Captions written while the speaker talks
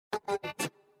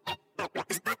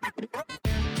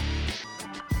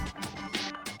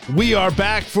We are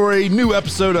back for a new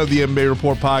episode of the MMA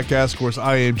Report podcast. Of course,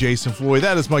 I am Jason Floyd.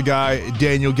 That is my guy,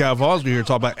 Daniel Galvaz. We're here to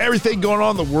talk about everything going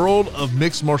on in the world of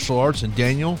mixed martial arts. And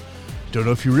Daniel, don't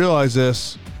know if you realize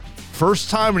this, first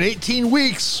time in 18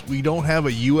 weeks, we don't have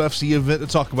a UFC event to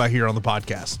talk about here on the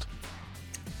podcast.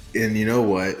 And you know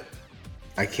what?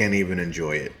 I can't even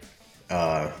enjoy it.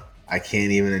 I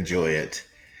can't even enjoy it.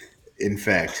 In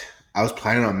fact, I was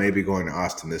planning on maybe going to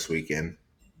Austin this weekend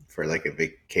for like a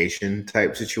vacation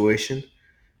type situation,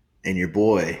 and your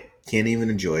boy can't even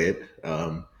enjoy it.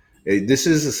 This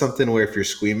is something where if you're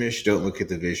squeamish, don't look at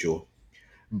the visual.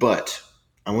 But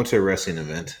I went to a wrestling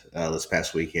event this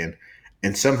past weekend,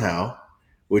 and somehow,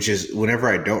 which is whenever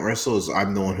I don't wrestle, is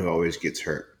I'm the one who always gets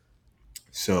hurt.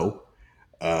 So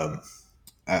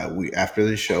after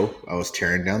the show, I was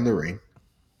tearing down the ring.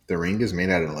 The ring is made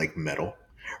out of like metal,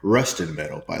 rusted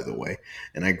metal, by the way.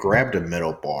 And I grabbed a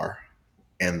metal bar,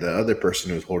 and the other person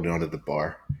who was holding onto the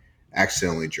bar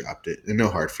accidentally dropped it. And no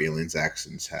hard feelings,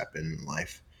 accidents happen in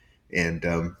life. And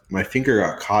my finger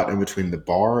got caught in between the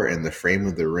bar and the frame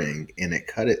of the ring, and it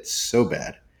cut it so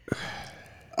bad.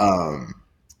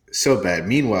 So bad.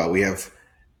 Meanwhile, we have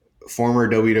former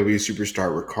WWE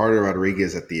superstar Ricardo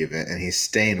Rodriguez at the event, and he's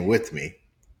staying with me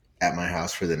at my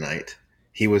house for the night.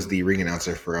 He was the ring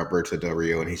announcer for Alberto Del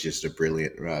Rio, and he's just a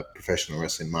brilliant professional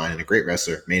wrestling mind and a great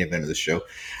wrestler, main event of the show.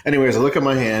 Anyways, I look at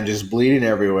my hand, just bleeding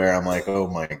everywhere. I'm like, oh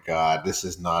my God, this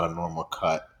is not a normal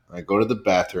cut. I go to the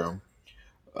bathroom.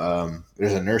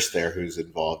 There's a nurse there who's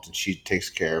involved, and she takes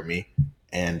care of me.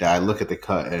 And I look at the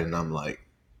cut, and I'm like,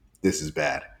 this is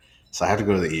bad. So I have to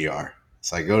go to the ER.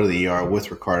 So I go to the ER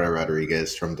with Ricardo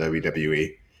Rodriguez from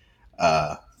WWE.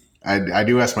 I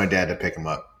do ask my dad to pick him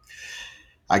up.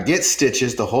 I get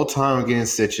stitches. The whole time I'm getting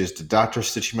stitches, the doctor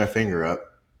stitching my finger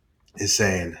up is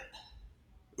saying,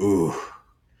 ooh,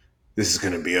 this is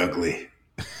going to be ugly.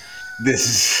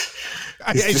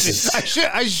 I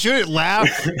shouldn't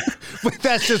laugh, but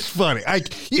that's just funny.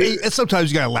 Sometimes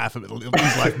you got to laugh at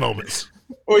these life moments.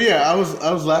 Well, yeah, I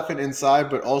was laughing inside,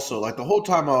 but also like the whole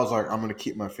time I was like, I'm going to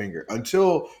keep my finger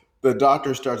until the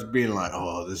doctor starts being like,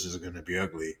 oh, this is going to be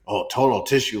ugly. Oh, total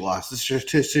tissue loss. This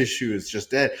tissue is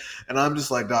just dead. And I'm just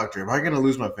like, doctor, am I going to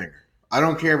lose my finger? I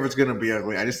don't care if it's going to be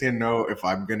ugly. I just need to know if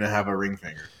I'm going to have a ring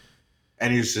finger.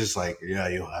 And he's just like, yeah,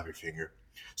 you'll have your finger.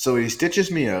 So he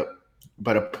stitches me up,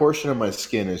 but a portion of my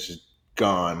skin is just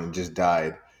gone and just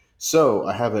died. So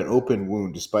I have an open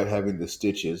wound despite having the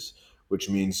stitches,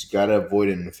 which means you got to avoid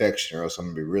an infection or else I'm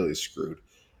going to be really screwed.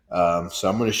 So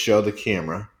I'm going to show the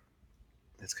camera.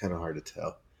 It's kind of hard to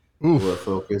tell. Will it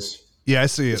focus? Yeah, I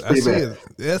see it. I see it.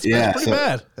 That's pretty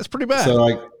bad. That's pretty bad. So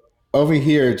like over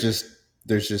here,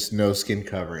 there's just no skin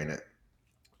covering it.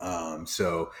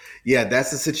 So yeah,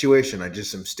 that's the situation. I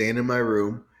just am staying in my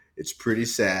room. It's pretty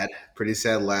sad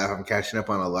laugh. I'm catching up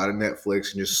on a lot of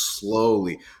Netflix and just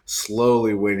slowly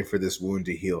waiting for this wound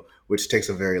to heal, which takes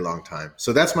a very long time.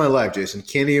 So that's my life, Jason.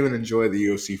 Can't even enjoy the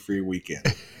UFC free weekend.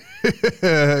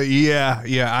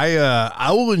 Yeah.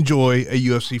 I will enjoy a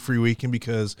UFC free weekend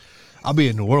because I'll be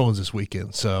in New Orleans this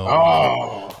weekend. So,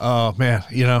 oh man,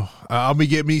 I'll be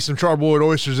getting me some charbroiled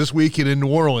oysters this weekend in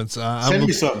New Orleans. Send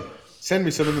me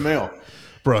some in the mail,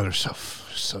 bro. They're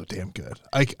so damn good.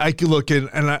 I could look in,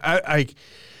 and I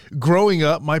growing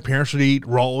up, my parents would eat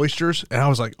raw oysters, and I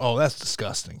was like, oh, that's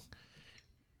disgusting.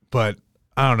 But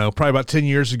I don't know, probably about 10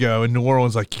 years ago in New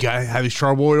Orleans, like, you gotta have these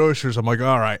charbroiled oysters. I'm like,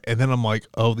 all right. And then I'm like,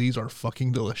 oh, these are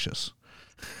fucking delicious.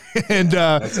 And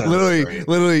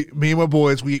literally, me and my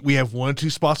boys, we have 1 or 2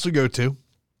 spots to go to.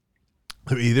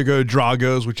 We either go to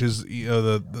Drago's, which is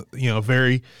the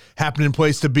very happening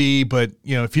place to be, but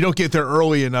if you don't get there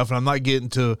early enough, and I'm not getting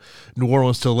to New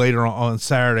Orleans till later on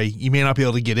Saturday, you may not be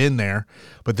able to get in there.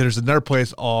 But there's another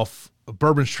place off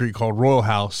Bourbon Street called Royal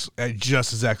House,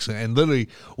 just as excellent. And literally,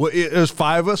 there's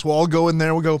 5 of us. We'll all go in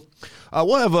there. We'll go.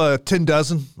 We'll have 10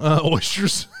 dozen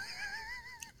oysters.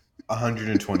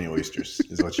 120 oysters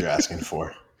is what you're asking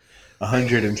for.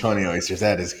 120 oysters.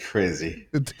 That is crazy,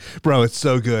 bro. It's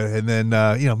so good. And then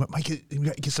might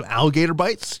get some alligator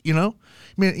bites. I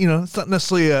mean, it's not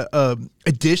necessarily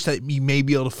a dish that you may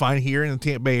be able to find here in the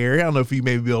Tampa Bay area. I don't know if you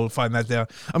may be able to find that down.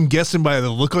 I'm guessing by the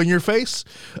look on your face,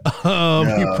 you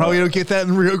probably don't get that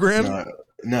in Rio Grande.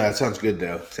 No, that sounds good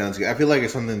though. Sounds good. I feel like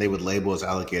it's something they would label as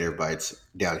alligator bites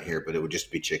down here, but it would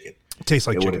just be chicken. It tastes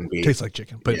like chicken. Tastes like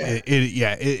chicken, but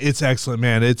it's excellent,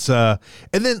 man. It's and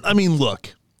then I mean,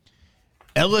 look.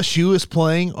 LSU is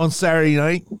playing on Saturday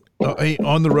night,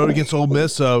 On the road against Ole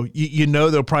Miss, so you know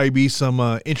there'll probably be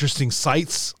some interesting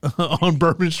sights on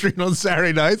Bourbon Street on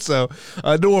Saturday night. So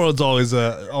New Orleans always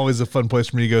a fun place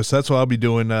for me to go. So that's what I'll be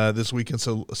doing this weekend.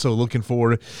 So looking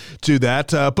forward to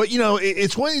that. But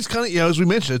it's one of these kind of as we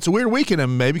mentioned, it's a weird weekend in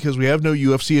MMA because we have no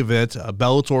UFC event.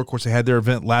 Bellator, of course, they had their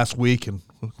event last week, and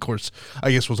of course,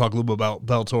 I guess we'll talk a little bit about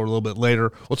Bellator a little bit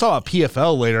later. We'll talk about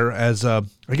PFL later, as I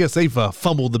guess they've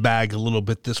fumbled the bag a little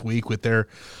bit this week with their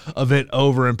event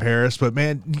over in Paris. But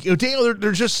man, Daniel,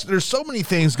 there's so many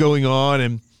things going on,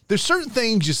 and there's certain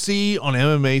things you see on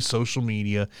MMA social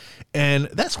media, and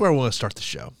that's where I want to start the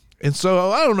show. And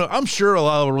so I don't know. I'm sure a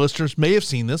lot of our listeners may have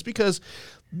seen this because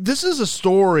this is a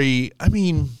story. I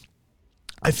mean,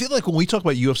 I feel like when we talk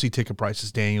about UFC ticket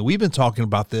prices, Daniel, we've been talking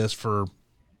about this for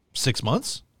 6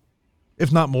 months,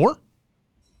 if not more.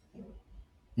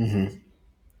 Mm-hmm.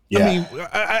 Yeah. I mean,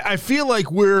 I feel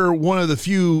like we're one of the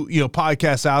few,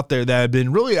 podcasts out there that have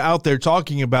been really out there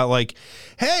talking about like,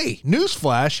 hey,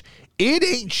 newsflash, it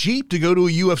ain't cheap to go to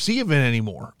a UFC event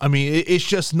anymore. I mean, it's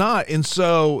just not. And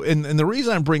so, and the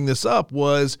reason I bring this up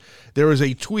was there was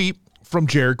a tweet from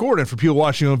Jared Gordon. For people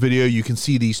watching on video, you can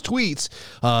see these tweets.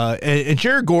 And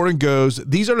Jared Gordon goes,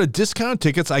 "These are the discount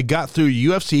tickets I got through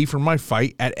UFC for my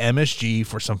fight at MSG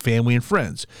for some family and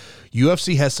friends.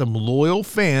 UFC has some loyal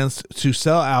fans to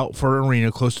sell out for an arena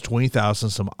close to 20,000.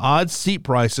 Some odd seat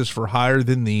prices for higher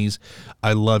than these.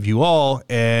 I love you all."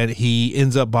 And he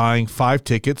ends up buying 5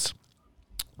 tickets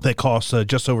that cost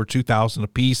just over $2,000 a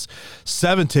piece.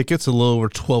 7 tickets, a little over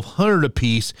 $1,200 a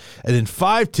piece, and then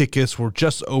 5 tickets were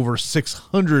just over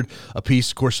 $600 a piece.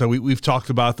 Of course, so we've talked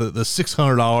about the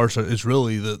 $600 is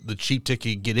really the cheap ticket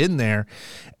you get in there.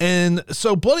 And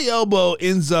so Bloody Elbow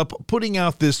ends up putting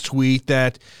out this tweet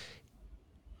that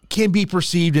can be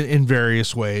perceived in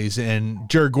various ways. And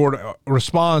Jared Gordon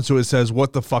responds to it, says,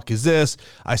 "What the fuck is this?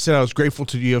 I said I was grateful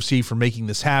to the UFC for making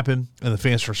this happen and the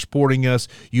fans for supporting us.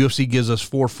 UFC gives us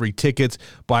 4 free tickets,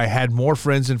 but I had more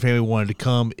friends and family wanted to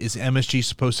come. Is MSG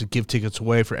supposed to give tickets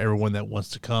away for everyone that wants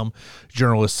to come?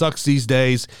 Journalist sucks these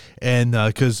days." And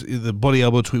because the Bloody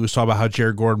Elbow tweet was talking about how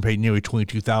Jared Gordon paid nearly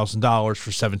 $22,000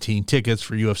 for 17 tickets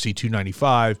for UFC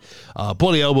 295.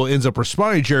 Bloody Elbow ends up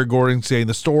responding to Jared Gordon saying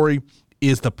the story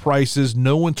is the prices.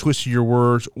 No one twisted your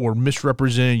words or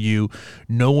misrepresented you.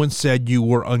 No one said you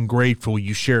were ungrateful.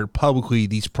 You shared publicly.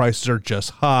 These prices are just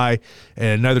high.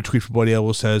 And another tweet from Bloody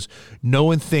Elbow says, "No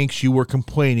one thinks you were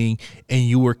complaining, and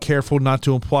you were careful not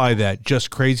to imply that.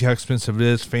 Just crazy how expensive it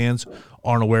is. Fans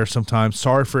aren't aware sometimes.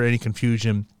 Sorry for any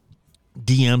confusion.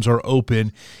 DMs are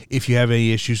open if you have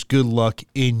any issues. Good luck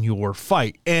in your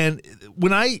fight." And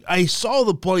when I saw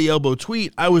the Bloody Elbow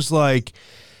tweet, I was like,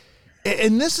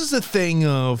 and this is a thing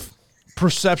of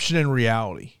perception and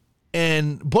reality.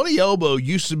 And Bloody Elbow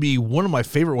used to be one of my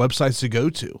favorite websites to go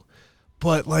to.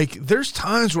 But, like, there's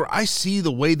times where I see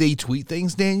the way they tweet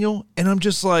things, Daniel, and I'm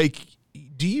just like,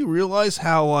 do you realize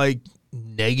how, like,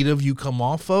 negative you come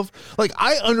off of? Like,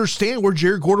 I understand where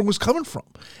Jared Gordon was coming from.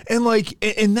 And, like,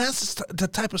 and that's the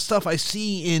type of stuff I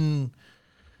see in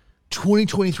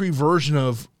 2023 version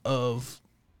of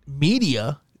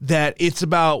media, that it's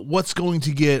about what's going to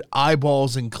get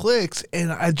eyeballs and clicks.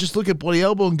 And I just look at Bloody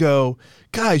Elbow and go,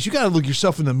 guys, you got to look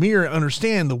yourself in the mirror and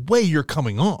understand the way you're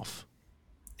coming off.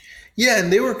 Yeah,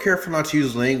 and they were careful not to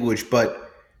use language,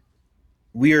 but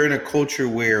we are in a culture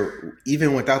where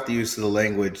even without the use of the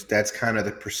language, that's kind of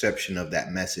the perception of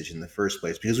that message in the first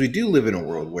place. Because we do live in a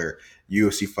world where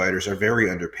UFC fighters are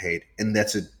very underpaid, and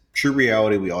that's a true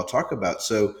reality we all talk about.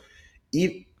 So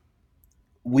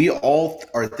we all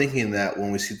are thinking that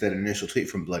when we see that initial tweet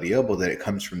from Bloody Elbow, that it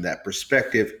comes from that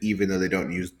perspective, even though they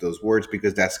don't use those words,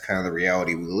 because that's kind of the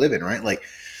reality we live in, right? Like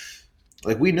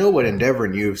we know what Endeavor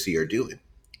and UFC are doing.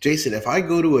 Jason, if I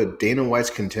go to a Dana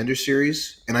White's Contender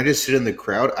Series and I just sit in the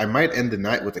crowd, I might end the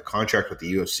night with a contract with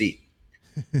the UFC,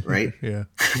 right? Yeah.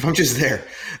 If I'm just there.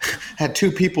 Had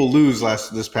 2 people lose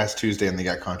this past Tuesday and they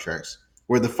got contracts.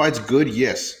 Were the fights good?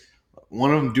 Yes.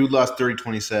 One of them, dude, lost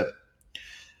 30-27.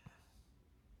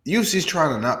 UFC's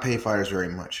trying to not pay fighters very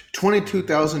much.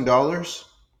 $22,000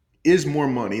 is more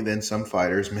money than some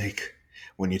fighters make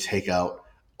when you take out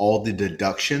all the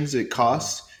deductions it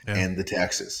costs and the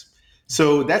taxes.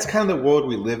 So that's kind of the world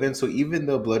we live in. So even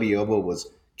though Bloody Elbow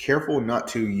was careful not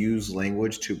to use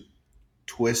language to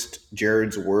twist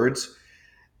Jared's words,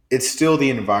 it's still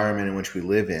the environment in which we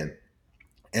live in.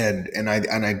 And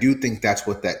I do think that's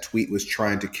what that tweet was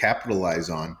trying to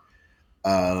capitalize on.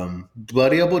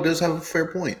 Bloody Elbow does have a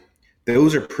fair point.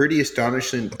 Those are pretty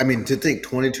astonishing. I mean, to think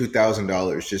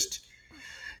 $22,000, just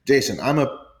Jason, I'm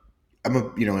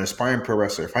an aspiring pro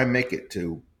wrestler. If I make it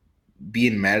to be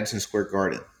in Madison Square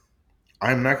Garden,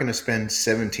 I'm not going to spend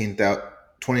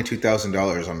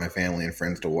 $22,000 on my family and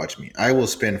friends to watch me. I will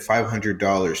spend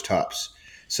 $500 tops.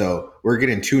 So we're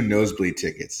getting 2 nosebleed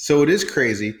tickets. So it is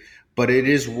crazy, but it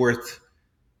is worth.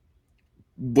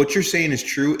 What you're saying is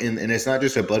true, and it's not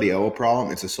just a bloody elbow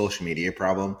problem; it's a social media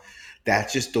problem.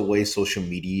 That's just the way social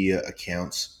media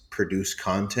accounts produce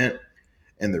content.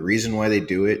 And the reason why they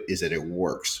do it is that it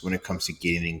works when it comes to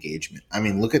getting engagement. I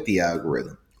mean, look at the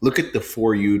algorithm. Look at the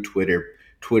For You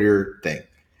Twitter thing.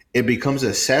 It becomes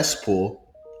a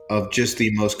cesspool of just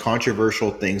the most controversial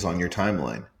things on your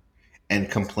timeline and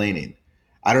complaining.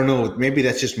 I don't know. Maybe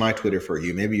that's just my Twitter For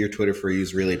You. Maybe your Twitter For You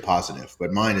is really positive,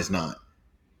 but mine is not.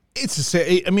 It's the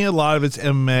same. I mean, a lot of it's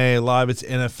MMA, a lot of it's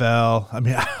NFL. I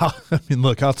mean,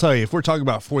 look, I'll tell you, if we're talking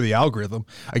about for the algorithm,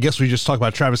 I guess we just talk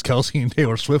about Travis Kelce and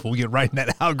Taylor Swift. We'll get right in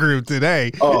that algorithm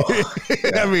today. Oh,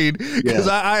 yeah. I mean, because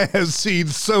I have seen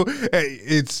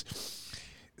it's.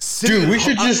 Dude, we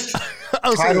should just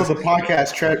title the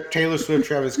podcast Taylor Swift,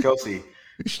 Travis Kelce.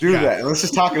 Do that. Let's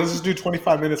just talk. Let's just do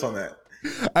 25 minutes on that.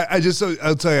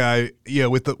 I'll tell you,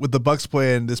 with the Bucks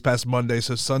playing this past Monday,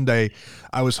 so Sunday,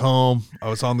 I was home, I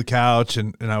was on the couch,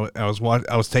 and I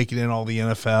was taking in all the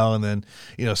NFL, and then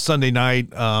Sunday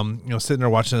night, sitting there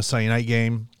watching a Sunday night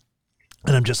game,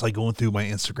 and I'm just like going through my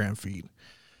Instagram feed,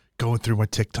 going through my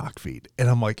TikTok feed, and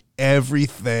I'm like,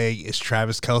 everything is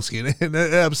Travis Kelce, and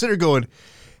I'm sitting there going,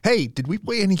 hey, did we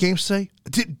play any games today?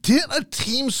 Didn't a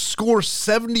team score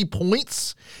 70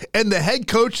 points and the head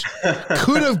coach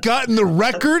could have gotten the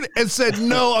record and said,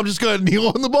 no, I'm just going to kneel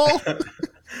on the ball?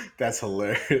 That's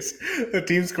hilarious. The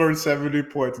team scored 70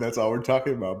 points, and that's all we're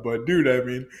talking about. But, dude, I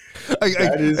mean,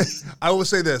 I will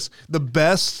say this. The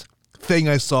best thing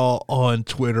I saw on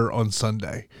Twitter on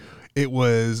Sunday, it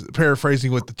was,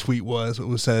 paraphrasing what the tweet was,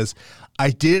 it says, I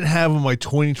didn't have on my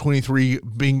 2023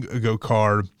 bingo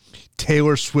card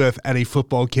Taylor Swift at a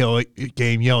football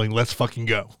game yelling, let's fucking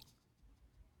go.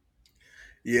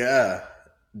 Yeah,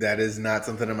 that is not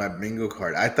something on my bingo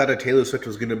card. I thought if Taylor Swift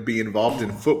was going to be involved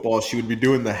in football, she would be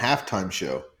doing the halftime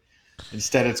show.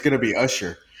 Instead, it's going to be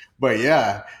Usher. But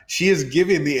yeah, she is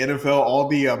giving the NFL all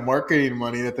the marketing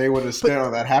money that they would have spent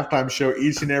on that halftime show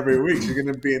each and every week. She's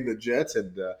going to be in the Jets.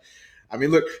 And I mean,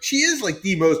 look, she is like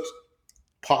the most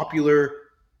popular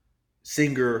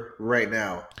singer right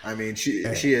now. I mean, she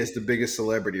is the biggest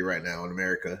celebrity right now in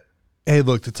America. Hey,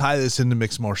 look, to tie this into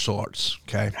mixed martial arts,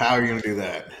 okay? How are you going to do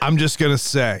that? I'm just going to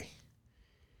say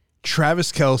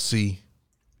Travis Kelce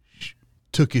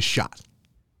took his shot.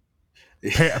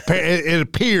 It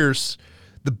appears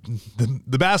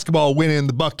the basketball went in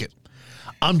the bucket.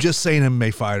 I'm just saying,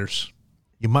 MMA fighters,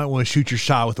 you might want to shoot your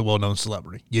shot with a well-known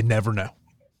celebrity. You never know.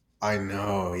 I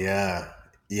know, yeah.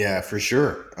 Yeah, for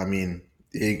sure. I mean,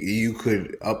 you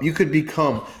could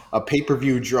become a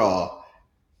pay-per-view draw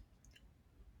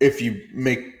if you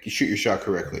shoot your shot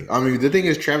correctly. I mean, the thing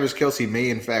is, Travis Kelce may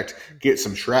in fact get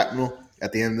some shrapnel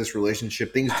at the end of this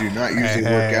relationship. Things do not usually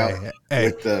work out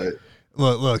with the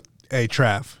look. Hey,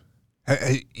 Trav,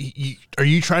 are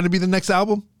you trying to be the next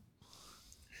album?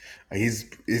 He's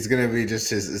gonna be just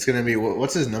his. It's gonna be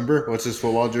what's his number? What's his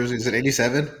football jersey? Is it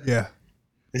 87? Yeah.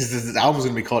 His album's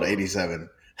gonna be called 87.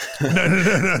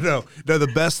 No.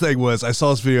 The best thing was I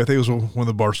saw this video. I think it was one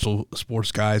of the Barstool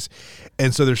Sports guys,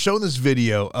 and so they're showing this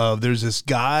video of there's this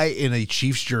guy in a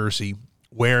Chiefs jersey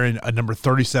wearing a number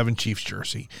 37 Chiefs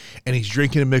jersey, and he's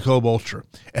drinking a Michelob Ultra,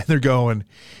 and they're going,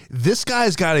 this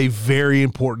guy's got a very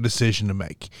important decision to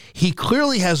make. He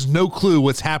clearly has no clue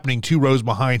what's happening 2 rows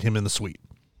behind him in the suite.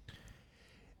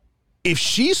 If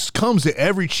she comes to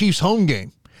every Chiefs home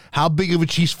game, how big of a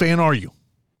Chiefs fan are you?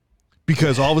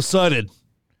 Because all of a sudden,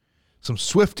 some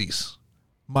Swifties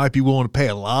might be willing to pay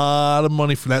a lot of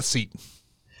money for that seat.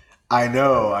 I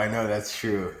know. That's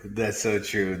true. That's so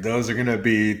true. Those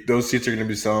seats are gonna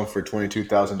be selling for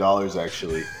 $22,000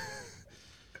 actually.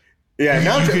 Yeah,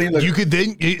 now you could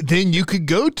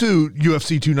go to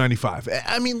UFC 295.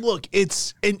 I mean, look,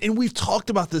 it's and we've talked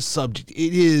about this subject.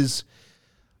 It is,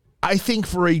 I think,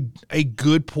 for a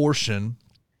good portion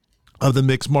of the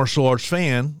mixed martial arts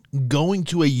fan, going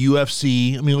to a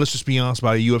UFC, I mean, let's just be honest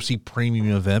about a UFC premium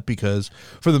event, because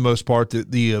for the most part,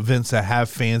 the events that have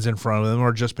fans in front of them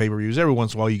are just pay-per-views. Every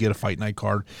once in a while, you get a fight night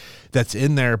card that's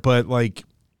in there, but like,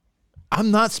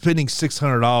 I'm not spending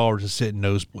 $600 to sit in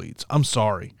nosebleeds. I'm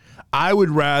sorry. I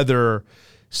would rather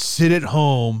sit at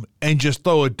home and just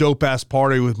throw a dope-ass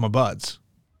party with my buds.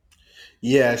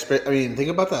 Yeah, I mean, think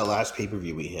about that last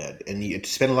pay-per-view we had, and you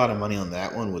spend a lot of money on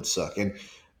that one would suck. And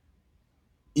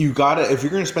if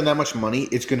you're going to spend that much money,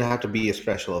 it's going to have to be a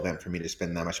special event for me to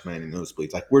spend that much money in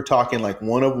nosebleeds. Like, we're talking like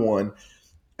one of one,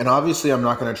 And obviously, I'm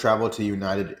not going to travel to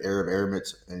United Arab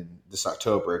Emirates in this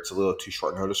October. It's a little too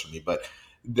short notice for me, but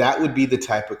that would be the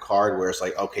type of card where it's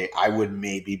like, okay, I would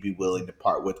maybe be willing to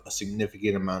part with a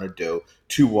significant amount of dough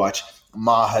to watch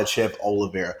Makhachev,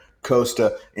 Oliveira,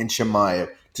 Costa, and Chimaev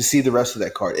to see the rest of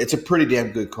that card. It's a pretty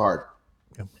damn good card.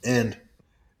 Yeah. And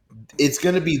it's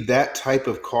going to be that type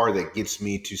of car that gets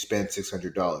me to spend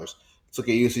 $600. Let's look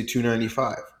at UFC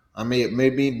 295. I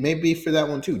maybe for that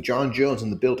one too. John Jones in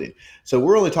the building. So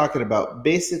we're only talking about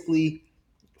basically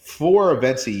 4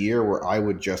 events a year where I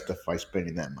would justify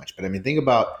spending that much. But I mean, think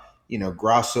about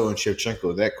Grasso and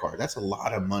Shevchenko, that card. That's a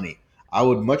lot of money. I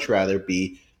would much rather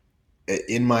be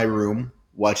in my room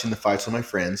watching the fights with my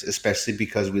friends, especially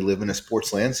because we live in a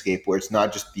sports landscape where it's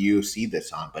not just the UFC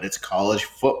that's on, but it's college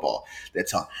football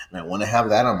that's on. And I want to have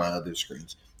that on my other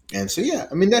screens. And so, yeah,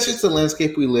 I mean, that's just the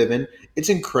landscape we live in. It's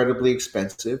incredibly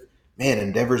expensive. Man,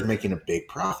 Endeavor's making a big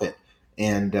profit.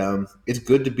 And it's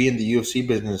good to be in the UFC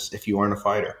business if you aren't a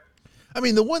fighter. I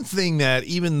mean, the one thing that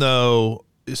even though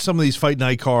some of these fight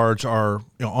night cards are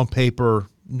on paper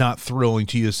not thrilling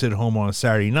to you to sit at home on a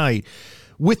Saturday night,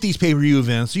 with these pay-per-view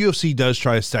events, the UFC does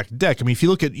try to stack the deck. I mean, if you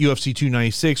look at UFC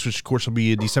 296, which of course will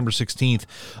be December 16th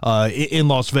in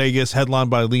Las Vegas, headlined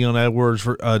by Leon Edwards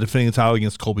for defending the title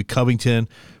against Colby Covington,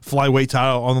 flyweight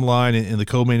title on the line in the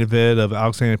co-main event of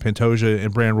Alexander Pantoja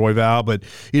and Brandon Royval. But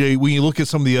when you look at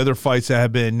some of the other fights that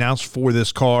have been announced for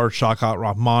this card, Shavkat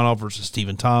Rakhmonov versus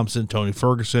Stephen Thompson, Tony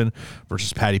Ferguson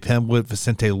versus Paddy Pimblett,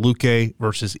 Vicente Luque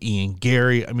versus Ian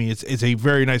Gary. I mean, it's a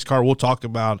very nice card. We'll talk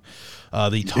about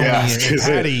the Tony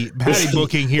and Paddy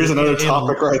booking here. There's another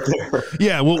topic right there.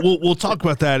 Yeah, we'll talk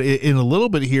about that in a little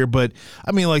bit here. But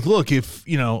I mean, like, look, if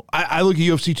I look at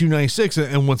UFC 296,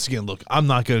 and once again, look, I'm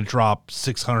not going to drop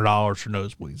 $600 for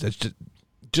nosebleeds. That's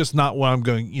just not what I'm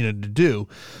going to do.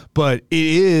 But it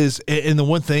is, and the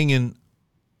one thing, and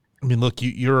I mean, look,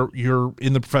 you're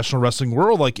in the professional wrestling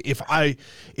world. Like, if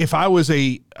I was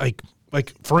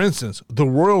like for instance, the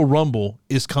Royal Rumble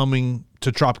is coming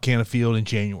to Tropicana Field in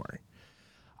January.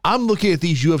 I'm looking at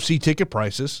these UFC ticket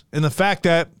prices and the fact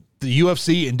that the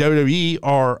UFC and WWE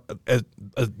are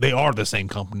they are the same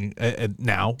company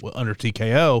now under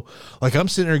TKO. Like, I'm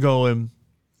sitting there going,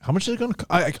 how much is it going to?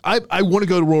 I want to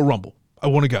go to Royal Rumble. I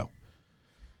want to go.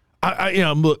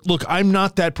 Look, I'm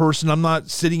not that person. I'm not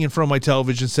sitting in front of my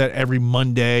television set every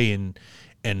Monday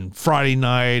and Friday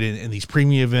night and these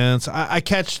premium events. I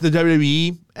catch the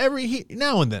WWE every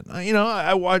now and then.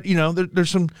 I watch. There's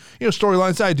some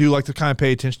storylines that I do like to kind of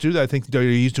pay attention to that I think the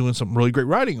WWE is doing some really great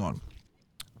writing on.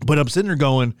 But I'm sitting there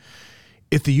going,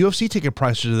 if the UFC ticket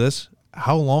prices are this,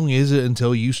 how long is it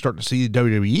until you start to see the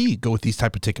WWE go with these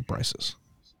type of ticket prices?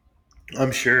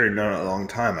 I'm sure not a long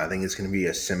time. I think it's going to be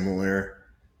a similar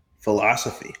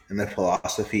philosophy, and the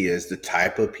philosophy is the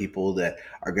type of people that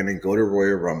are going to go to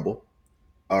Royal Rumble.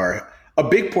 Are a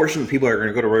big portion of people that are going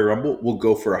to go to Royal Rumble will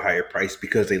go for a higher price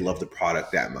because they love the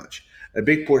product that much. A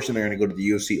big portion that are going to go to the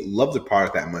UFC love the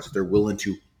product that much. They're willing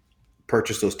to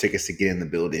purchase those tickets to get in the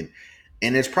building.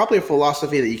 And it's probably a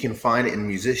philosophy that you can find in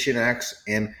musician acts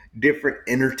and different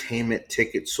entertainment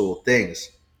ticket sold things.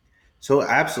 So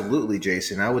absolutely,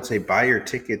 Jason, I would say buy your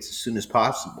tickets as soon as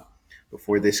possible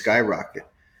before they skyrocket.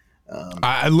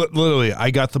 I literally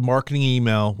got the marketing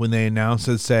email when they announced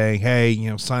it saying, hey,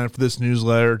 sign up for this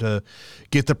newsletter to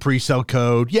get the pre-sale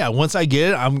code. Yeah, once I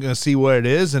get it, I'm going to see what it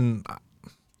is. And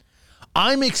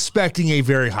I'm expecting a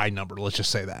very high number. Let's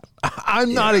just say that.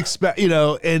 I'm not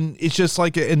and it's just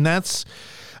like, and that's,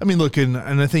 I mean, look, and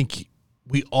I think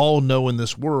we all know in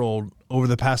this world over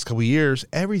the past couple of years,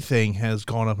 everything has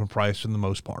gone up in price for the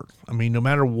most part. I mean, no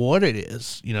matter what it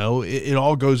is, it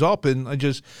all goes up. And I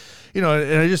just, and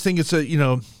I just think it's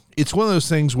it's one of those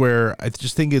things where I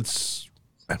just think it's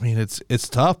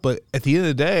tough, but at the end of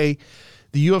the day,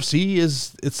 the UFC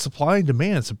it's supply and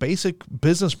demand. It's a basic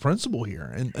business principle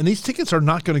here. And these tickets are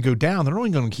not going to go down. They're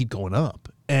only going to keep going up.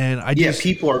 And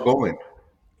people are going.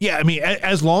 Yeah. I mean,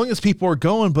 as long as people are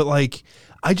going, but like,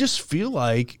 I just feel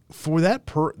like for that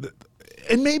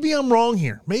and maybe I'm wrong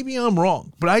here. Maybe I'm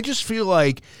wrong, but I just feel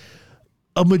like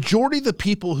a majority of the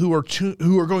people who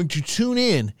are going to tune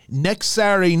in next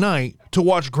Saturday night to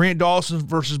watch Grant Dawson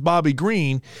versus Bobby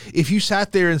Green, if you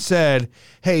sat there and said,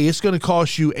 hey, it's going to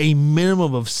cost you a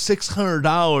minimum of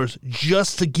 $600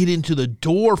 just to get into the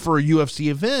door for a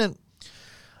UFC event,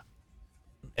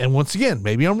 and once again,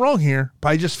 maybe I'm wrong here, but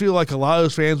I just feel like a lot of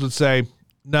those fans would say,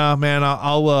 nah, man,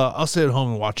 I'll sit at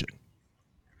home and watch it.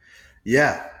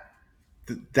 Yeah,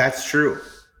 that's true.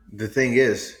 The thing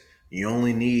is, you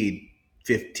only need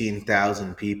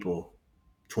 15,000 people,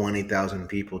 20,000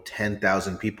 people,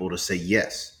 10,000 people to say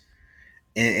yes.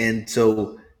 And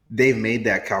so they've made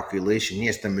that calculation.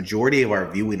 Yes, the majority of our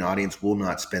viewing audience will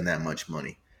not spend that much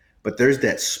money, but there's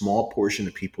that small portion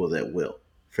of people that will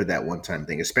for that one-time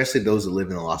thing, especially those that live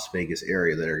in the Las Vegas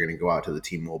area that are going to go out to the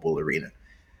T-Mobile Arena.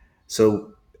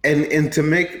 So, and to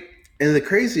make, and the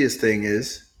craziest thing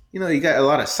is, you got a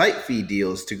lot of site fee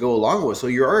deals to go along with. So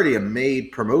you're already a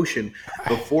made promotion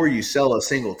before you sell a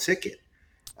single ticket.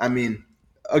 I mean,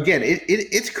 again,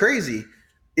 it's crazy.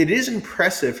 It is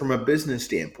impressive from a business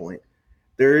standpoint.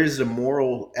 There is a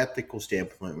moral, ethical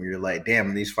standpoint where you're like,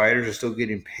 damn, these fighters are still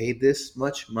getting paid this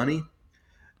much money.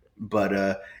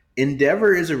 But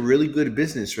Endeavor is a really good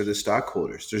business for the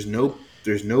stockholders. There's no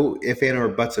if, and, or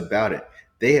buts about it.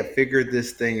 They have figured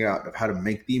this thing out of how to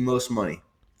make the most money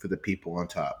for the people on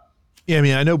top. Yeah, I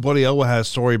mean, I know Bloody Elbow has a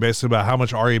story basically about how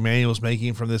much Ari Emanuel's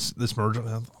making from this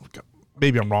merger.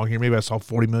 Maybe I'm wrong here. Maybe I saw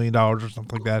 $40 million or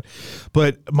something like that.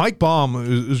 But Mike Baum,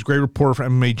 who's a great reporter for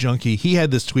MMA Junkie, he had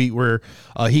this tweet where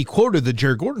he quoted the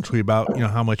Jared Gordon tweet about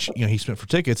how much he spent for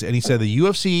tickets, and he said the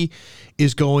UFC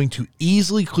is going to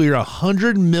easily clear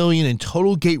 $100 million in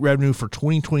total gate revenue for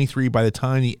 2023 by the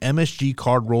time the MSG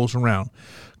card rolls around.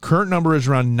 Current number is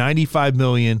around $95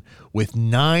 million with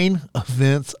 9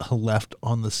 events left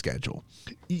on the schedule.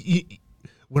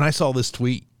 When I saw this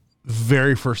tweet,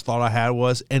 very first thought I had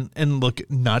was, and look,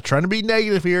 not trying to be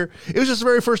negative here, it was just the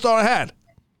very first thought I had.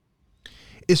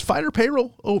 Is fighter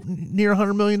payroll near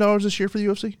 $100 million this year for the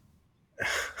UFC?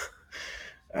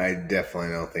 I definitely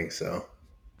don't think so.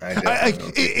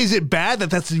 Is it bad that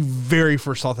that's the very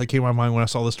first thought that came to my mind when I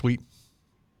saw this tweet?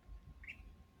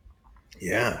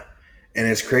 Yeah. And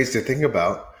it's crazy to think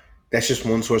about. That's just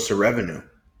one source of revenue.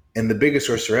 And the biggest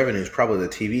source of revenue is probably the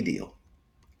TV deal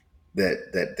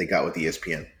that they got with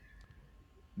ESPN.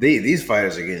 These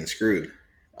fighters are getting screwed.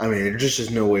 I mean, there's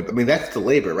just no way. I mean, that's the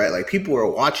labor, right? Like, people are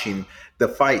watching the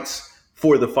fights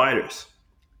for the fighters.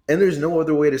 And there's no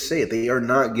other way to say it. They are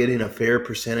not getting a fair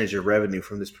percentage of revenue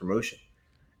from this promotion.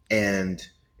 And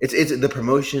it's the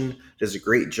promotion does a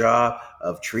great job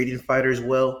of treating fighters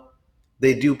well.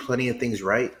 They do plenty of things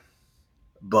right.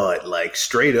 But, like,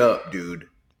 straight up, dude,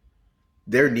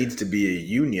 there needs to be a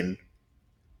union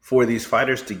for these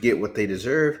fighters to get what they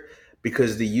deserve,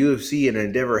 because the UFC and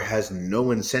Endeavor has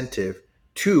no incentive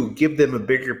to give them a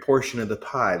bigger portion of the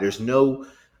pie. There's no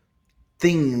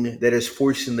thing that is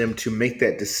forcing them to make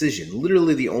that decision.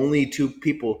 Literally, the only two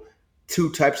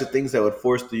types of things that would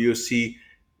force the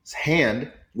UFC's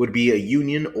hand would be a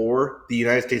union or the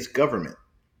United States government.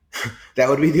 That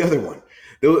would be the other one.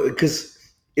 Because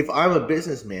if I'm a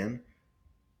businessman,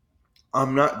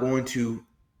 I'm not going to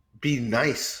be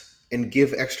nice and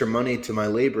give extra money to my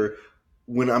labor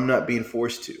when I'm not being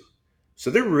forced to. So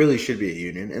there really should be a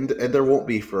union, and there won't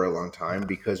be for a long time,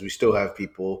 because we still have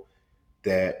people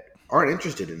that aren't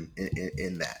interested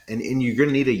in that. And you're going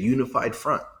to need a unified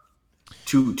front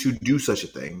to do such a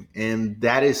thing. And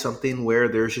that is something where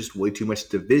there's just way too much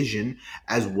division,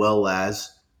 as well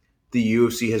as the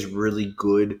UFC has really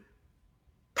good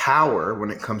power when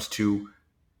it comes to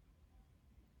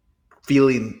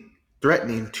feeling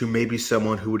threatening to maybe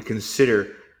someone who would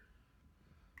consider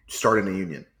starting a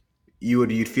union.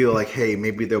 You'd feel like, hey,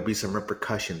 maybe there'll be some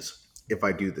repercussions if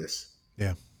I do this.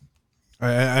 Yeah.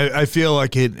 I feel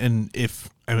like it, and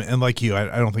like you,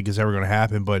 I don't think it's ever going to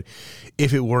happen, but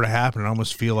if it were to happen, I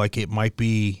almost feel like it might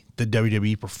be the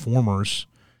WWE performers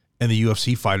and the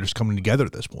UFC fighters coming together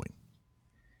at this point.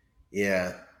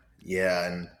 Yeah,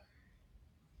 and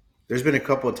there's been a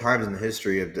couple of times in the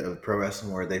history of pro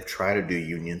wrestling where they've tried to do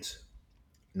unions.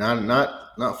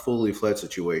 Not fully fledged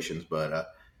situations,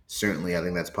 but certainly I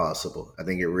think that's possible. I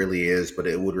think it really is, but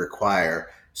it would require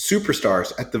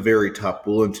superstars at the very top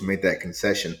willing to make that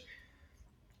concession.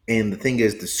 And the thing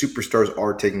is, the superstars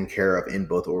are taken care of in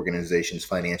both organizations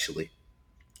financially.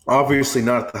 Obviously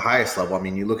not at the highest level. I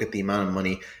mean, you look at the amount of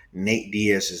money Nate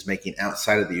Diaz is making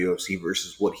outside of the UFC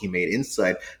versus what he made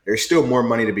inside. There's still more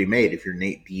money to be made if you're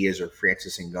Nate Diaz or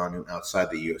Francis Ngannou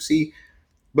outside the UFC.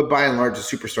 But by and large, the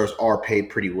superstars are paid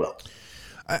pretty well.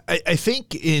 I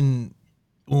think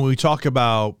when we talk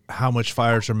about how much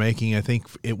fighters are making, I think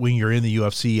when you're in the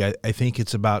UFC, I think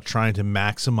it's about trying to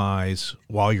maximize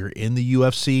while you're in the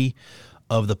UFC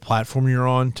of the platform you're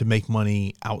on to make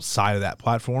money outside of that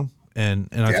platform. And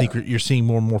I think you're seeing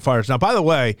more and more fighters. Now, by the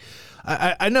way,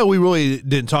 I know we really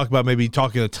didn't talk about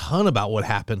talking a ton about what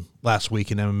happened last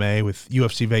week in MMA with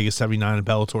UFC Vegas 79 and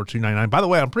Bellator 299. By the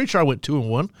way, I'm pretty sure I went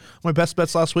 2-1. My best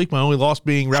bets last week, my only loss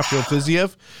being Rafael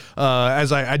Fiziev.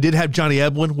 As I did have Johnny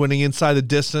Edwin winning inside the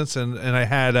distance, and I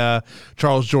had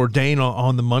Charles Jourdain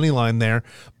on the money line there.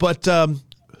 But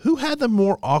who had the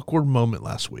more awkward moment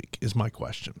last week is my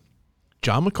question.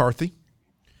 John McCarthy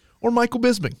or Michael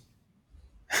Bisping?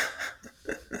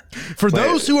 For But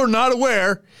those who are not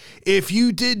aware, if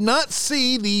you did not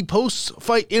see the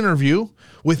post-fight interview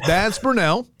with Mads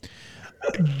Burnell,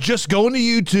 just go into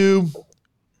YouTube,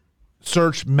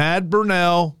 search Mad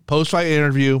Burnell post-fight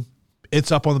interview.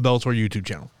 It's up on the Bellator YouTube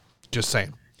channel. Just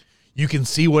saying. You can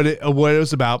see what it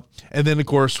was about. And then, of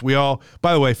course, we all,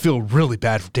 by the way, feel really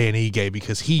bad for Dan Ige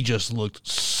because he just looked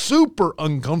super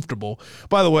uncomfortable.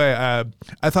 By the way,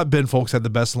 I thought Ben Folks had the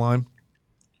best line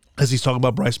as he's talking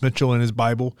about Bryce Mitchell in his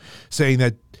Bible, saying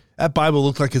that Bible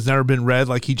looked like it's never been read,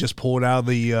 like he just pulled it out of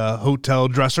the hotel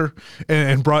dresser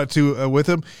and brought it to with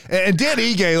him. And Dan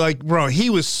Ige, like, bro, he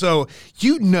was so,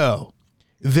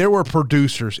 there were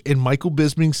producers in Michael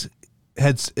Bisping's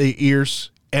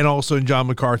ears and also in John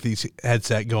McCarthy's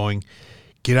headset going,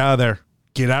 get out of there,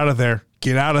 get out of there,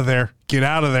 get out of there, get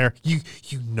out of there. You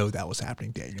know that was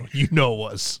happening, Daniel. You know it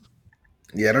was.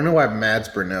 Yeah, I don't know why Mads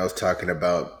Burnell's talking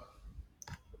about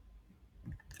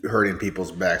hurting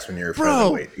people's backs when you're a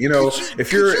featherweight.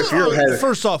 If you're ahead.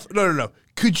 First off, no.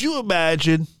 Could you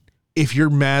imagine if you're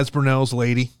Mads Burnell's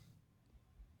lady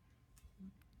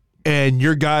and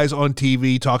your guy's on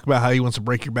TV talking about how he wants to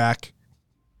break your back?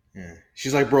 Yeah.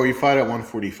 She's like, bro, you fight at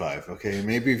 145. Okay,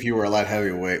 maybe if you were a light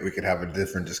heavyweight, we could have a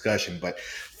different discussion. But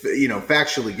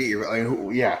factually, get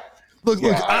your yeah. Look,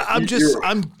 I'm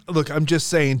just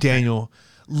saying, Daniel.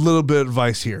 Little bit of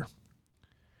advice here.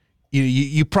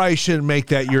 You probably shouldn't make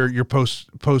that your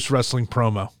post wrestling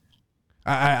promo.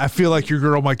 I feel like your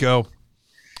girl might go,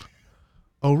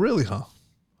 oh really, huh?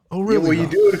 Oh really? Yeah,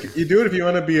 well, you do it if you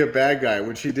want to be a bad guy,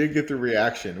 which he did get the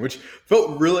reaction, which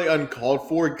felt really uncalled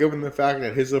for, given the fact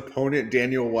that his opponent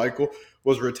Daniel Weichel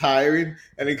was retiring,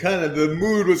 and the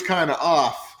mood was kind of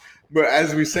off. But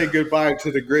as we say goodbye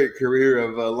to the great career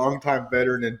of a longtime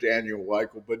veteran and Daniel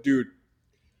Weichel, but dude,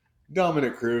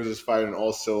 Dominic Cruz is fighting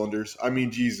all cylinders. I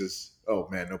mean, Jesus. Oh,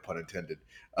 man, no pun intended.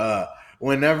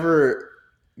 Whenever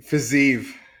Fiziev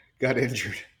got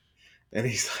injured, and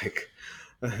he's like,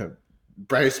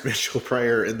 Bryce Mitchell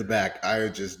prayer in the back, I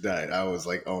just died. I was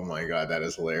like, oh, my God, that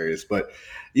is hilarious. But,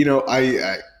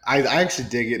 I actually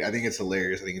dig it. I think it's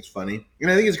hilarious. I think it's funny.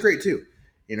 And I think it's great, too.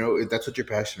 If that's what you're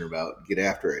passionate about, get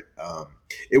after it.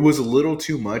 It was a little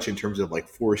too much in terms of, like,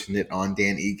 forcing it on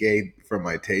Dan Ige for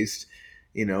my taste.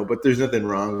 But there's nothing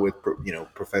wrong with,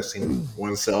 professing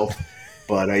oneself.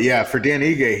 But, for Dan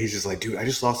Ige, he's just like, dude, I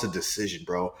just lost a decision,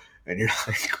 bro. And you're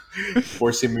like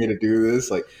forcing me to do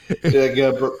this.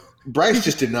 Bryce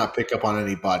just did not pick up on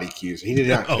any body cues. He did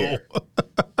not care.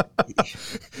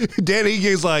 Dan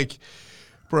Ige's like,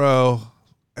 bro,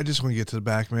 I just want to get to the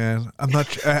back, man. I'm not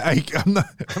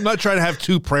trying to have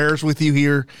two prayers with you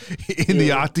here in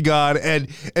the octagon.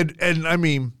 And I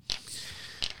mean,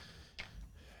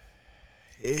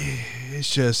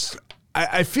 it's just,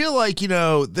 I feel like,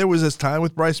 there was this time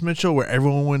with Bryce Mitchell where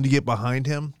everyone wanted to get behind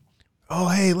him. Oh,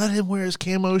 hey, let him wear his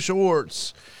camo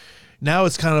shorts. Now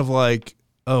it's kind of like,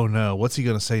 oh no, what's he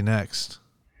going to say next?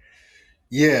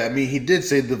 Yeah, I mean, he did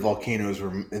say the volcanoes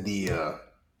were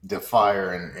the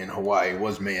fire in Hawaii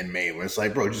was man-made. When it's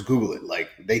like, bro, just Google it. Like,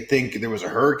 they think there was a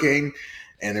hurricane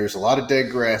and there was a lot of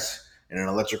dead grass and an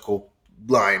electrical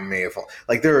line may have fallen.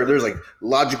 Like, there's like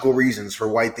logical reasons for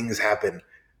why things happen.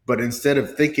 But instead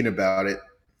of thinking about it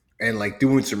and like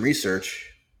doing some research,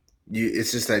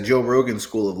 it's just that Joe Rogan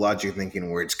school of logic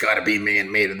thinking where it's got to be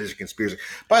man-made and there's a conspiracy.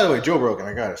 By the way, Joe Rogan,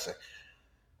 I got to say,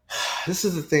 this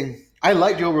is the thing. I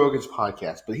like Joe Rogan's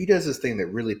podcast, but he does this thing that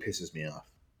really pisses me off.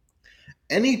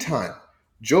 Anytime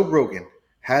Joe Rogan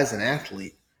has an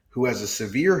athlete who has a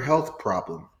severe health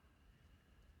problem,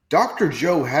 Dr.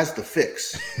 Joe has the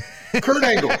fix. Kurt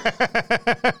Angle.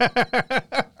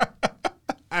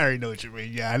 I already know what you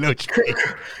mean. Yeah, I know what you mean.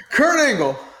 Kurt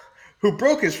Angle, who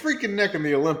broke his freaking neck in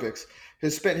the Olympics,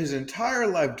 has spent his entire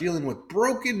life dealing with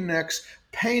broken necks,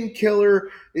 painkiller.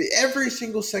 Every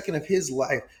single second of his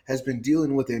life has been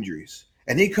dealing with injuries.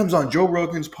 And he comes on Joe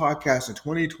Rogan's podcast in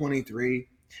 2023,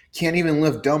 can't even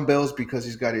lift dumbbells because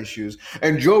he's got issues.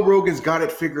 And Joe Rogan's got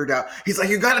it figured out. He's like,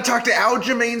 you got to talk to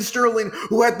Aljamain Sterling,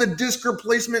 who had the disc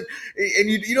replacement. And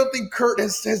you don't think Kurt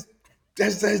has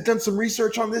done some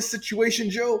research on this situation,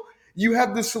 Joe? You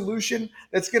have the solution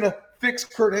that's going to fix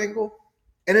Kurt Angle?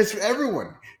 And it's for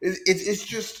everyone. It's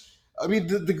just, I mean,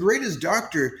 the greatest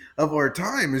doctor of our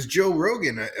time is Joe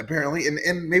Rogan, apparently.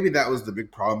 And maybe that was the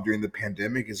big problem during the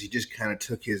pandemic, is he just kind of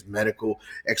took his medical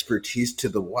expertise to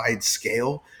the wide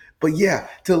scale. But yeah,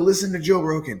 to listen to Joe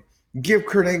Rogan, give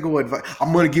Kurt Angle advice.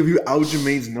 I'm going to give you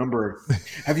Aljamain's number.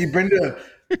 Have you been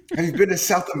to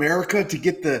South America to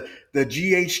get the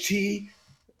GHT?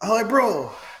 I'm like,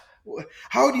 bro,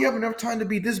 how do you have enough time to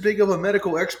be this big of a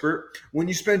medical expert when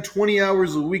you spend 20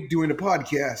 hours a week doing a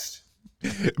podcast?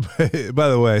 By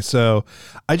the way, so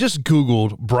I just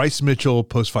Googled Bryce Mitchell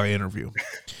post-fight interview.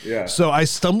 Yeah. So I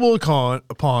stumbled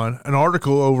upon an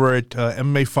article over at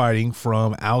MMA Fighting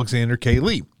from Alexander K.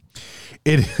 Lee.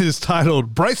 It is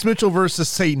titled Bryce Mitchell versus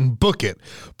Satan, Book It.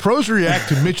 Pros react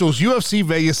to Mitchell's UFC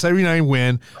Vegas 79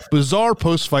 win, bizarre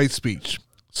post-fight speech.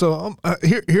 So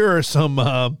here are some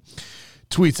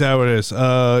tweets out. It is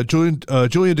Julian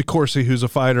DeCourcy, who's a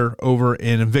fighter over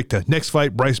in Invicta. Next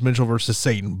fight, Bryce Mitchell versus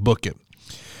Satan, book it.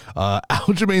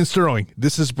 Aljamain Sterling,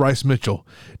 this is Bryce Mitchell.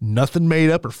 Nothing made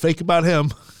up or fake about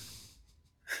him.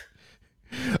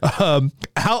 Al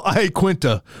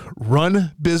Iaquinta,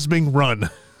 run, Bisbing, run.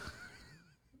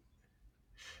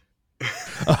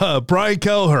 Brian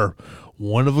Kelleher,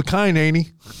 one of a kind, ain't he?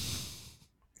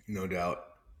 No doubt.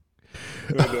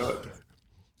 No doubt.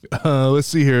 Let's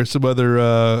see here. Some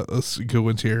other good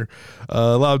ones here.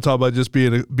 A lot of talk about just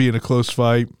being a close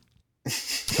fight.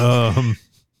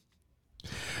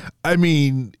 I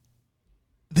mean,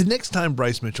 the next time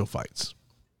Bryce Mitchell fights,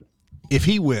 if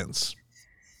he wins,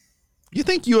 you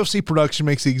think UFC production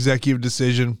makes the executive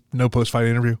decision, no post-fight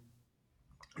interview?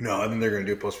 No, I think they're going to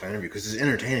do a post-fight interview because it's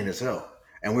entertaining as hell.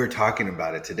 And we're talking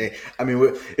about it today. I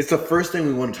mean, it's the first thing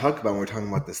we want to talk about when we're talking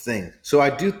about this thing. So I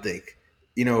do think,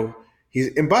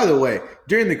 and by the way,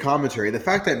 during the commentary, the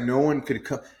fact that no one could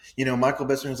come, Michael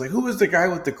Bisping was like, who is the guy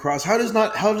with the cross? How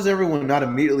does everyone not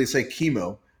immediately say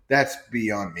chemo? That's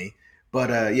beyond me.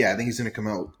 But yeah, I think he's going to come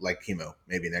out like chemo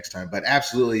maybe next time. But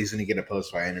absolutely, he's going to get a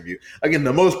post-fight interview. Again,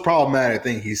 the most problematic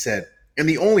thing he said, and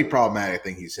the only problematic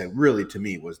thing he said really to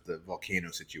me was the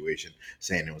volcano situation,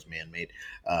 saying it was man-made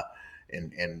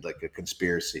and like a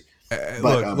conspiracy.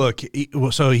 But,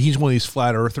 so he's one of these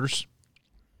flat earthers.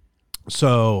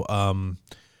 So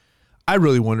I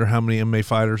really wonder how many MMA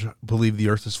fighters believe the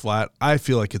earth is flat. I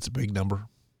feel like it's a big number.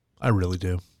 I really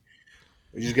do.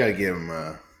 We just got to give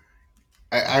him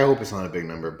I hope it's not a big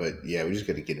number, but yeah, we just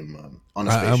got to get him on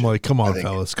a spaceship. I'm like, come on,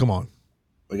 fellas, come on.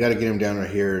 We got to get him down right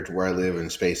here to where I live in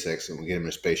SpaceX, and we'll get him in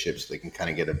a spaceship so they can kind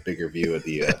of get a bigger view of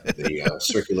the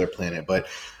circular planet. But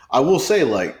I will say,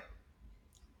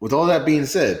 with all that being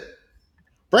said,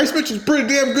 Bryce Mitchell's a pretty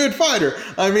damn good fighter.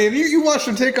 I mean, you watch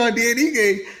him take on Dan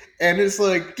Ige, and it's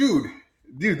like, dude,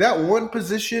 that one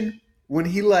position when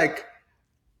he I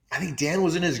think Dan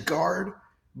was in his guard,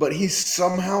 but he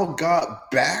somehow got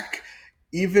back.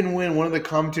 Even when one of the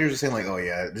commentators was saying oh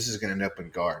yeah, this is going to end up in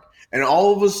guard. And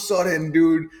all of a sudden,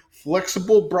 dude,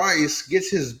 flexible Bryce gets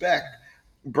his back.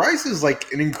 Bryce is an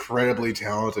incredibly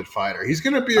talented fighter. He's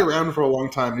going to be around for a long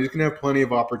time. He's going to have plenty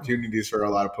of opportunities for a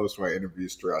lot of post-fight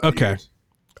interviews throughout the years.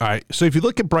 All right. So if you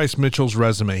look at Bryce Mitchell's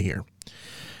resume here,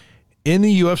 in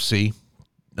the UFC,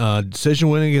 decision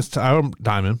win against Tyler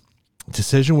Diamond,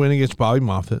 decision win against Bobby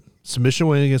Moffitt, submission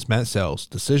win against Matt Sells,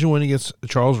 decision win against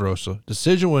Charles Rosa,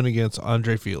 decision win against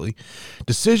Andre Feely,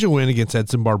 decision win against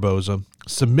Edson Barboza,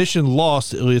 submission loss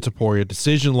to Ilia Topuria,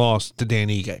 decision loss to Dan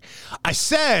Ige. I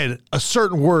said a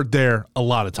certain word there a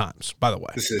lot of times, by the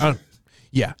way.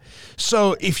 Yeah.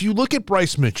 So if you look at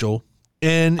Bryce Mitchell,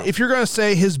 and if you're going to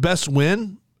say his best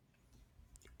win,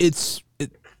 it's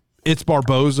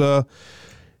Barboza,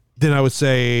 then I would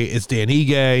say it's Dan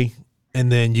Ige,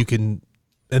 and then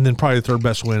probably the third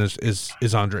best win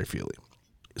is Andre Feely.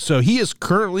 So he is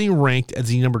currently ranked as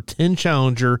the number 10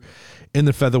 challenger in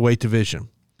the featherweight division.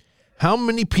 How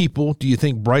many people do you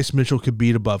think Bryce Mitchell could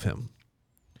beat above him?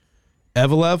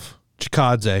 Evelev,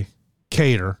 Chikadze,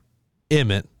 Cater,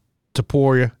 Emmett,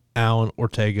 Topuria, Allen,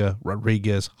 Ortega,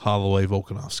 Rodriguez, Holloway,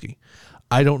 Volkanovski.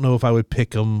 I don't know if I would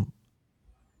pick him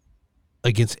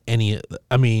against any of them.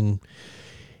 I mean,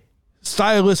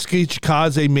 stylistically,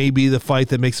 Chikadze may be the fight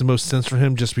that makes the most sense for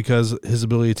him just because his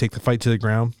ability to take the fight to the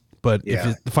ground. But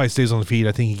if the fight stays on the feet,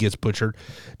 I think he gets butchered.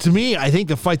 To me, I think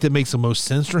the fight that makes the most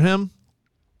sense for him,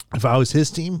 if I was his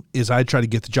team, is I'd try to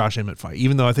get the Josh Emmett fight,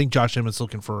 even though I think Josh Emmett's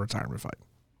looking for a retirement fight.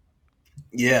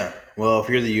 Yeah. Well, if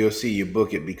you're the UFC, you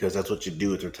book it because that's what you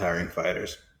do with retiring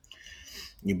fighters.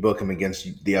 You book them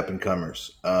against the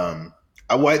up-and-comers.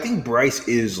 I think Bryce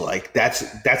is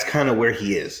that's kind of where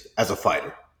he is as a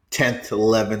fighter. 10th,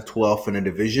 11th, 12th in a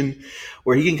division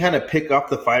where he can kind of pick up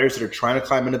the fighters that are trying to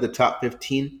climb into the top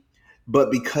 15. But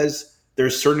because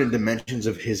there's certain dimensions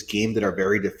of his game that are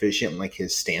very deficient, like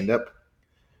his stand-up,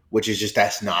 which is just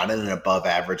that's not at an above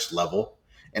average level.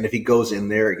 And if he goes in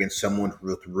there against someone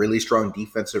with really strong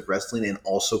defensive wrestling and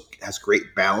also has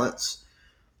great balance,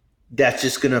 that's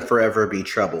just going to forever be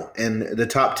trouble. And the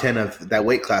top 10 of that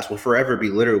weight class will forever be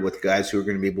littered with guys who are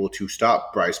going to be able to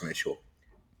stop Bryce Mitchell.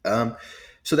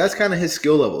 So that's kind of his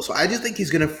skill level. So I just think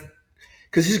he's going to –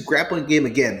 because his grappling game,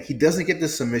 again, he doesn't get the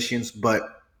submissions, but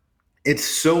it's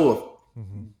so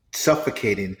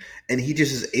suffocating, and he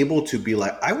just is able to be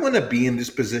like, I want to be in this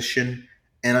position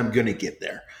and I'm going to get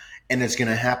there. And it's going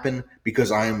to happen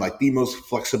because I am like the most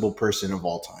flexible person of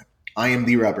all time. I am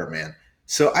the rubber man.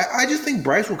 So I just think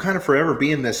Bryce will kind of forever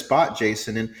be in this spot,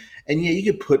 Jason. And yeah,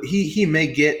 you could put, he may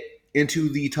get into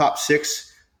the top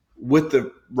 6 with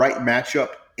the right matchup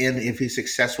and if he's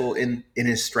successful in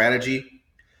his strategy,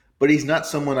 but he's not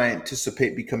someone I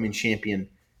anticipate becoming champion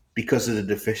because of the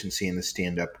deficiency in the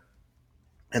stand-up.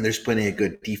 And there's plenty of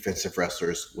good defensive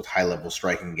wrestlers with high-level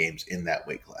striking games in that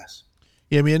weight class.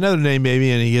 Yeah, I mean, another name maybe,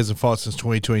 and he hasn't fought since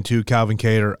 2022, Calvin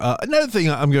Kattar. Another thing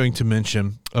I'm going to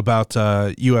mention about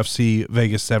UFC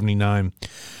Vegas 79,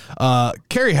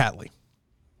 Carrie Hatley.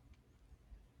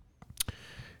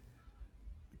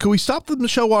 Could we stop the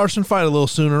Michelle Waterson fight a little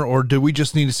sooner, or do we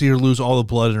just need to see her lose all the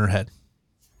blood in her head?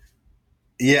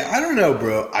 Yeah, I don't know,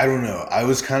 bro. I don't know. I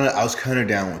was kind of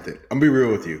down with it. I'm gonna be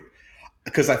real with you,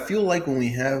 because I feel like when we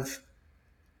have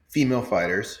female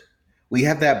fighters, we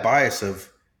have that bias of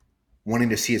wanting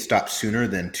to see it stop sooner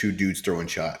than 2 dudes throwing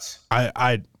shots.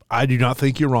 I do not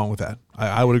think you're wrong with that.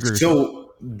 I would agree.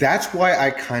 So that's why I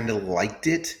kind of liked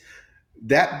it.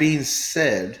 That being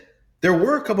said, there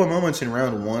were a couple of moments in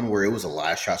round 1 where it was a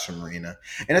lot of shots from Marina.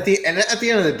 And at the end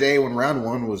of the day, when round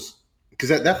 1 was, because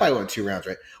that fight went 2 rounds,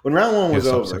 right? When round 1 was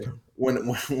over, when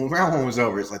round 1 was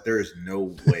over, it's like there is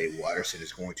no way Watterson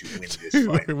is going to win this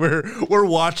fight. we're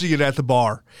watching it at the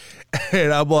bar,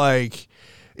 and I'm like,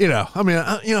 I'm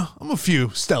a few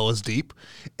Stellas deep,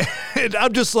 and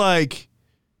I'm just like,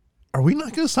 are we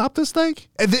not going to stop this thing?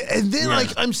 And then like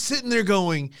I'm sitting there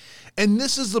going, and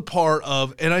this is the part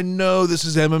of, and I know this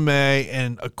is MMA,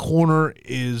 and a corner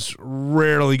is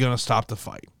rarely going to stop the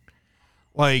fight.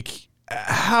 Like,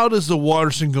 how does the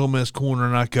Waterson Gomez corner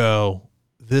not go,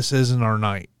 this isn't our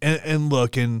night? And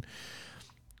look, and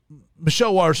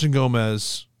Michelle Waterson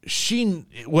Gomez,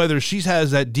 whether she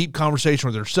has that deep conversation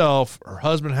with herself, her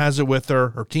husband has it with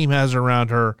her team has it around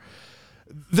her,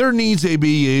 there needs to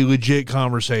be a legit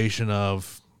conversation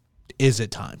of, is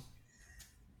it time?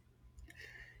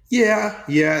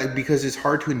 Yeah, because it's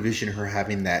hard to envision her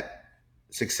having that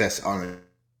success on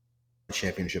a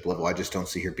championship level. I just don't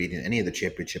see her beating any of the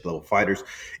championship level fighters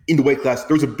in the weight class.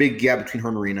 There's a big gap between her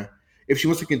and Marina. If she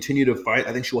wants to continue to fight,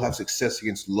 I think she will have success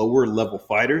against lower level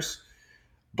fighters.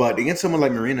 But against someone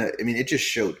like Marina, I mean, it just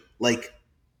showed. Like,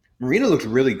 Marina looked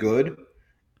really good.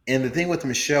 And the thing with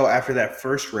Michelle, after that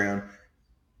first round,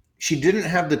 she didn't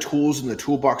have the tools in the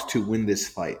toolbox to win this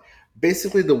fight.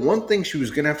 Basically, the one thing she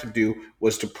was going to have to do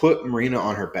was to put Marina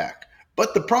on her back.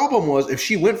 But the problem was, if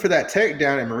she went for that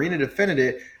takedown and Marina defended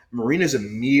it, Marina's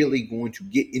immediately going to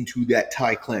get into that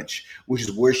tie clinch, which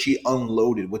is where she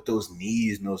unloaded with those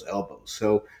knees and those elbows.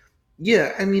 So,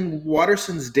 yeah, I mean,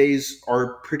 Waterson's days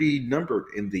are pretty numbered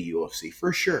in the UFC,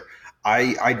 for sure.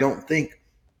 I don't think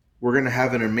we're going to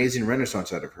have an amazing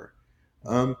renaissance out of her.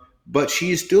 But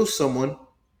she is still someone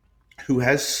who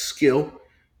has skill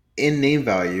and name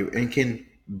value and can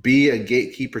be a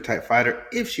gatekeeper type fighter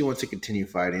if she wants to continue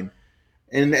fighting.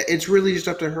 And it's really just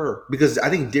up to her, because I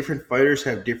think different fighters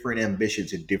have different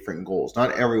ambitions and different goals.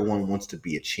 Not everyone wants to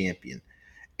be a champion.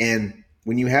 And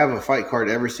when you have a fight card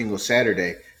every single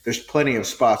Saturday, there's plenty of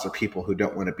spots of people who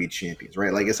don't want to be champions,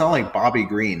 right? Like, it's not like Bobby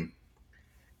Green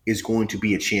is going to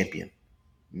be a champion.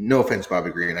 No offense, Bobby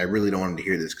Green. I really don't want him to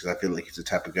hear this, because I feel like he's the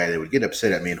type of guy that would get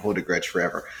upset at me and hold a grudge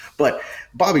forever. But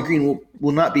Bobby Green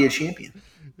will not be a champion.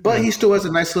 But he still has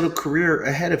a nice little career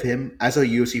ahead of him as a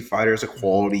UFC fighter, as a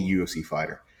quality UFC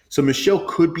fighter. So Michelle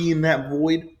could be in that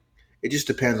void. It just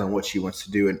depends on what she wants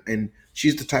to do. And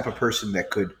she's the type of person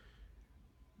that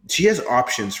she has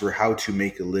options for how to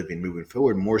make a living moving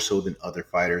forward, more so than other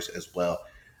fighters as well.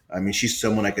 I mean, she's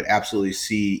someone I could absolutely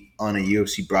see on a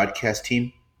UFC broadcast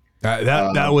team.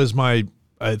 That was my,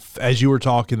 as you were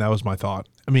talking, that was my thought.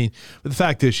 I mean, but the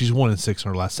fact is, she's 1-6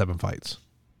 in her last 7 fights.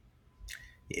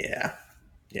 Yeah.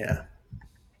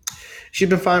 She's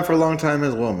been fine for a long time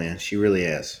as well, man. She really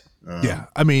has. Yeah.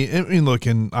 I mean, look,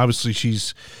 and obviously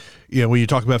she's, when you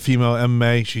talk about female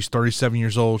MMA, she's 37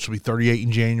 years old. She'll be 38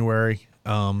 in January.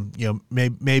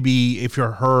 Maybe if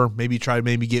you're her, maybe try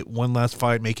to get one last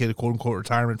fight, make it a quote unquote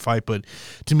retirement fight. But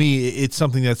to me, it's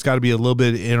something that's got to be a little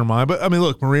bit in her mind. But I mean,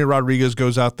 look, Maria Rodriguez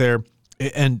goes out there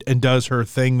and does her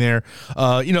thing there.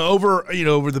 Over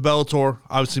the Bellator,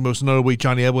 obviously most notably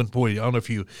Johnny Edwin. Boy, I don't know if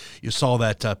you saw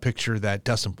that picture that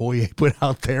Dustin Poirier put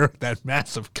out there, that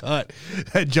massive cut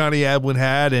that Johnny Edwin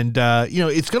had. And,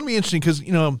 it's going to be interesting because,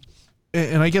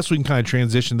 and I guess we can kind of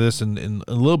transition this in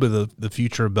a little bit of the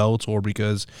future of Bellator,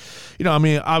 because,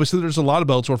 obviously there's a lot of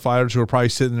Bellator fighters who are probably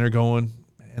sitting there going,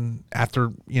 And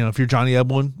after, if you're Johnny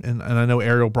Eblen, and I know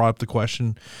Ariel brought up the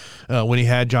question when he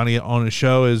had Johnny on his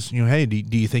show is, hey,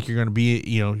 do you think you're going to be,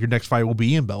 your next fight will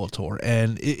be in Bellator?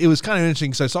 And it was kind of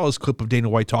interesting because I saw this clip of Dana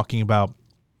White talking about,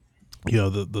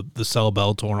 the sell of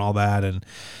Bellator and all that.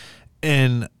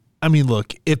 And I mean,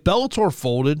 look, if Bellator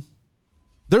folded,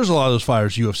 there's a lot of those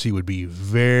fighters UFC would be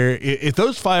if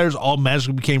those fighters all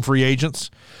magically became free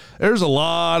agents, there's a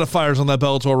lot of fighters on that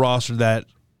Bellator roster that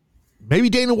maybe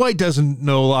Dana White doesn't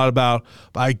know a lot about,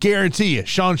 but I guarantee you,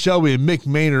 Sean Shelby and Mick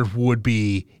Maynard would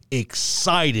be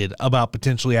excited about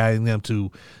potentially adding them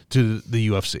to the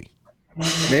UFC.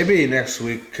 Maybe next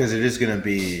week, because it is going to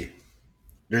be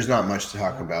 – there's not much to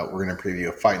talk about. We're going to preview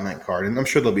a fight night card, and I'm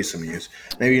sure there'll be some news.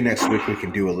 Maybe next week we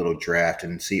can do a little draft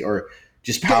and see – or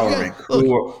just power rank.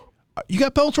 Look, you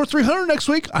got Bellator 300 next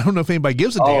week. I don't know if anybody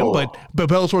gives a damn, but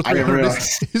Bellator 300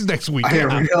 is next week. I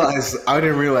didn't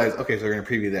realize. Okay, so we're going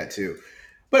to preview that too.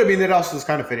 But I mean, that also is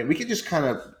kind of fitting. We could just kind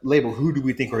of label who do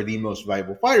we think are the most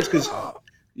valuable fighters, because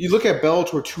you look at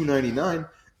Bellator 299,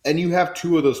 and you have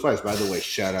two of those fighters. By the way,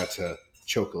 shout out to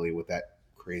Chokoli with that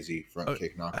crazy front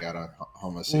kick knockout on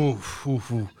Homicide.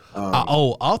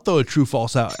 I'll throw a true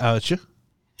false out at you.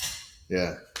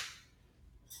 Yeah.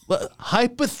 But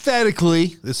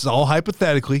hypothetically, this is all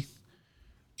hypothetically,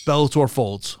 Bellator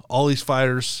folds. All these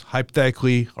fighters,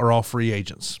 hypothetically, are all free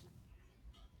agents.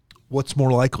 What's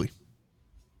more likely?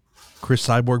 Chris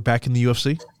Cyborg back in the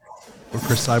UFC or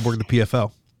Chris Cyborg in the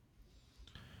PFL?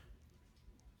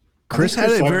 Chris had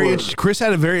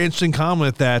a very interesting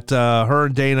comment that her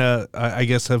and Dana, I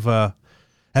guess, have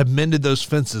mended those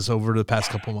fences over the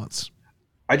past couple months.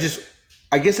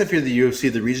 I guess if you're the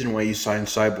UFC, the reason why you sign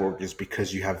Cyborg is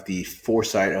because you have the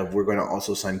foresight of we're going to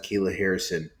also sign Kayla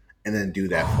Harrison and then do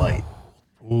that fight.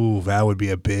 Ooh, that would be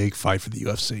a big fight for the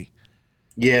UFC.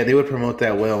 Yeah, they would promote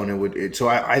that well, and it would. So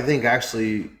I think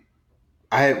actually,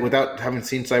 without having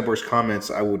seen Cyborg's comments,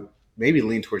 I would maybe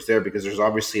lean towards there because there's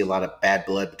obviously a lot of bad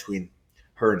blood between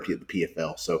her and the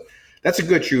PFL. So that's a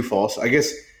good true false, I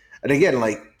guess. And again,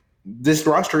 like, this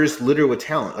roster is littered with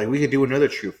talent. Like, we could do another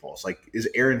true false. Like, is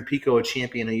Aaron Pico a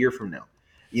champion a year from now?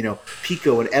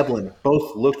 Pico and Eblen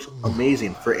both looked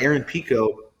amazing. For Aaron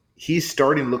Pico, he's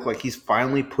starting to look like he's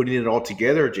finally putting it all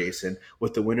together, Jason,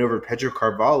 with the win over Pedro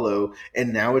Carvalho.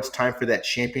 And now it's time for that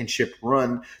championship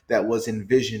run that was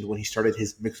envisioned when he started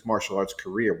his mixed martial arts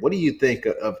career. What do you think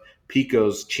of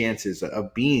Pico's chances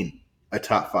of being a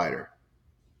top fighter?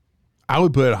 I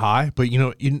would put it high, but you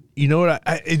know what?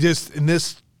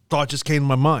 This thought just came to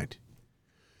my mind.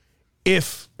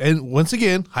 And once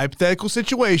again, hypothetical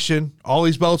situation, all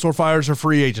these Bellator fighters are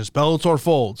free agents. Bellator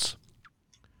folds.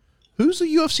 Who's the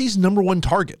UFC's number one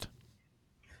target?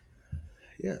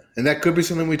 Yeah, and that could be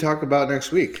something we talk about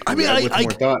next week. I mean,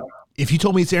 if you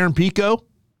told me it's Aaron Pico,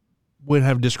 wouldn't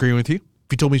have a disagreement with you.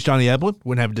 If you told me it's Johnny Eblen,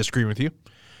 wouldn't have a disagreement with you.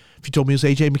 If you told me it's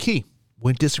AJ McKee,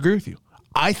 wouldn't disagree with you.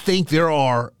 I think there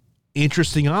are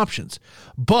interesting options,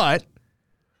 but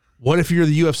what if you're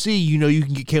the UFC? You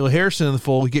can get Kayla Harrison in the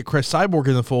fold, you get Chris Cyborg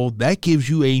in the fold. That gives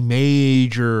you a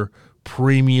major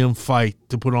premium fight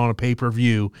to put on a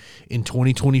pay-per-view in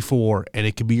 2024, and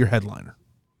it could be your headliner.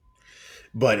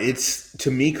 But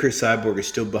to me, Chris Cyborg is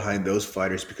still behind those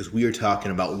fighters because we are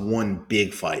talking about one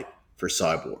big fight for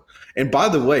Cyborg. And by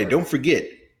the way, don't forget,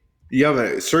 you have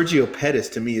Sergio Pettis.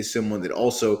 To me, is someone that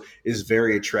also is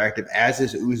very attractive, as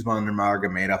is Usman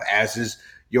Nurmagomedov, as is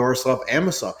Yaroslav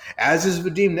Amosov, as is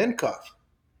Vadim Nemkov.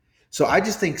 So I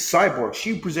just think Cyborg,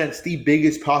 she presents the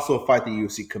biggest possible fight the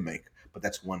UFC could make, but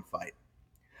that's one fight.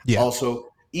 Yeah. Also,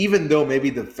 even though maybe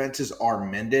the fences are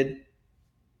mended,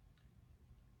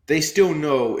 they still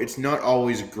know it's not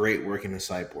always great working with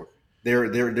Cyborg.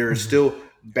 There is still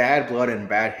bad blood and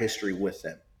bad history with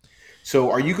them.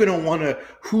 So are you going to want to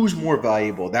 – who's more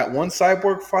valuable, that one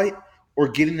Cyborg fight or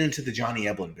getting into the Johnny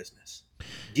Eblen business?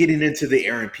 Getting into the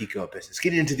Aaron Pico business,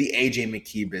 getting into the AJ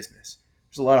McKee business.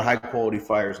 There's a lot of high-quality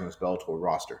fighters in this Bellator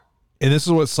roster. And this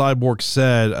is what Cyborg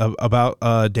said about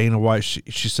Dana White.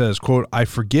 She says, quote, "I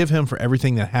forgive him for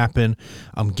everything that happened.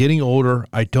 I'm getting older.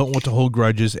 I don't want to hold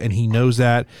grudges, and he knows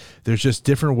that. There's just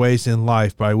different ways in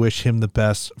life, but I wish him the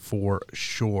best for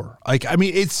sure."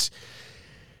 It's –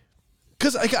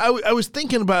 because I was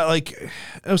thinking about,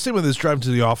 I was thinking about this driving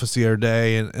to the office the other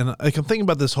day, and I'm thinking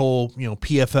about this whole,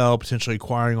 PFL potentially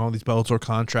acquiring all these Bellator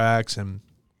contracts, and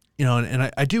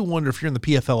I do wonder if you're in the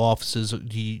PFL offices,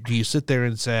 do you sit there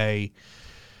and say,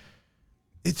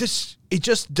 it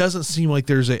just doesn't seem like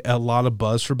there's a lot of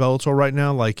buzz for Bellator right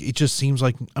now. Like, it just seems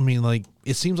like,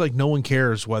 it seems like no one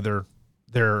cares whether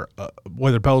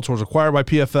Bellator is acquired by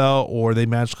PFL or they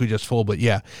magically just fold. But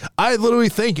yeah, I literally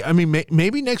think,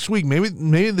 maybe next week, maybe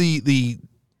the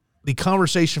the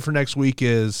conversation for next week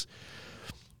is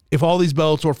if all these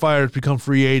Bellator fighters become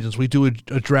free agents, we do a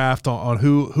draft on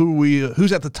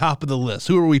who's at the top of the list.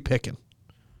 Who are we picking?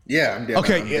 Yeah, I'm down.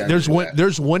 Okay, I'm down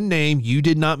there's one name you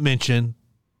did not mention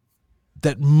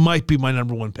that might be my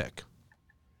number one pick.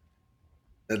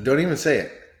 Don't even say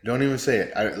it. Let's tease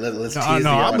the I'm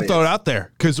going to throw it out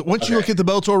there because once you look at the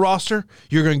Bellator roster,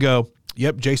 you're going to go,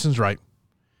 yep, Jason's right.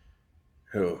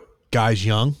 Who? Guy's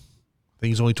young. I think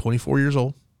he's only 24 years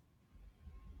old.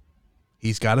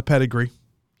 He's got a pedigree.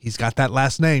 He's got that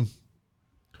last name.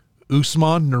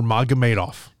 Usman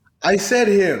Nurmagomedov. I said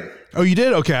him. Oh, you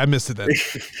did? Okay, I missed it then.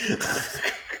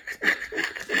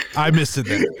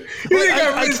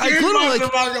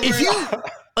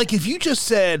 If you just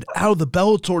said out of the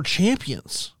Bellator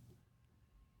champions,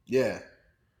 yeah.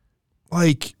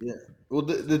 Well,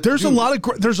 there's a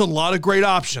lot of great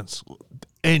options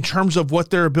in terms of what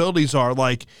their abilities are.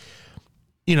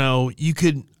 You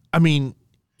could. I mean,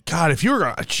 God, if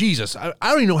you're Jesus, I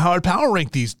don't even know how I'd power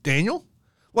rank these, Daniel.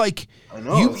 I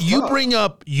know, you bring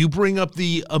up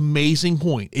the amazing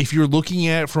point. If you're looking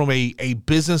at it from a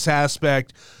business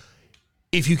aspect,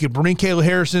 if you could bring Kayla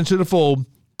Harrison into the fold,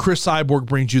 Chris Cyborg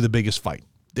brings you the biggest fight.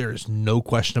 There is no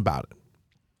question about it.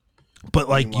 But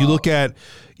you look at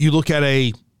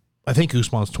I think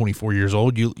Usman's 24 years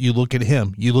old. You look at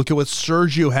him. You look at what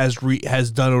Sergio has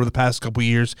done over the past couple of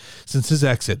years since his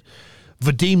exit.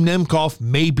 Vadim Nemkov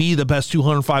may be the best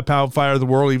 205-pound fighter in the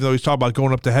world, even though he's talking about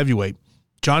going up to heavyweight.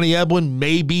 Johnny Eblen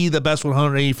may be the best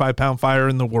 185-pound fighter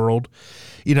in the world.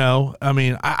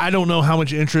 I don't know how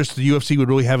much interest the UFC would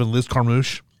really have in Liz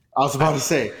Carmouche. I was about to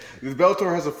say,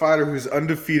 Bellator has a fighter who's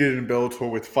undefeated in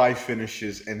Bellator with 5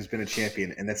 finishes and has been a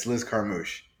champion, and that's Liz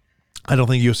Carmouche. I don't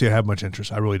think UFC would have much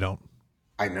interest. I really don't.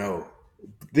 I know.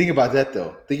 Think about that,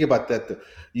 though.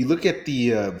 You look at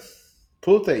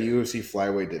pull up that UFC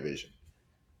flyweight division.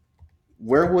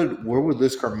 Where would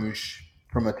Liz Carmouche,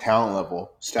 from a talent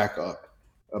level, stack up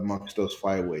amongst those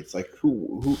flyweights?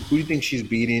 Who do you think she's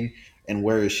beating, and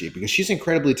where is she? Because she's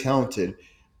incredibly talented,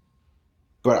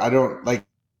 but I don't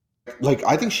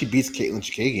I think she beats Caitlin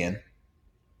Chikagian.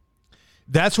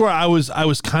 That's where I was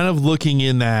kind of looking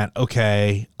in that,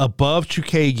 okay, above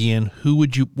Chikagian, who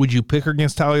would you pick her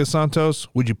against Talia Santos?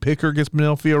 Would you pick her against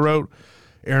Manel Fiorot,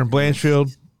 Aaron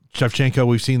Blanchfield, Shevchenko?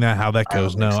 We've seen how that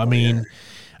goes. No, I mean,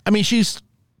 she's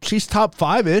top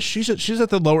 5-ish. She's at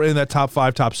the lower end of that top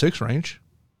 5, top 6 range.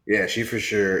 Yeah, she for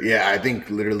sure. Yeah, I think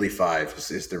literally 5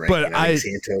 is the ranking. But I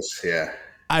think Santos, yeah.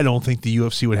 I don't think the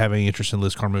UFC would have any interest in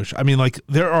Liz Carmouche. I mean,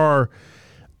 there are,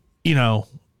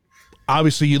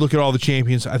 obviously you look at all the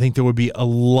champions, I think there would be a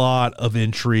lot of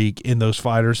intrigue in those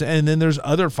fighters. And then there's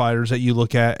other fighters that you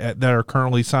look at that are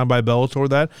currently signed by Bellator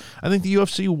that I think the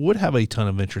UFC would have a ton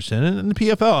of interest in. And the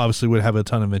PFL obviously would have a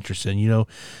ton of interest in. You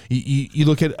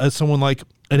look at someone like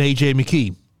an AJ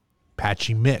McKee,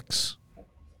 Patchy Mix,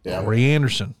 Ray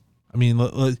Anderson. I mean,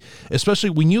 especially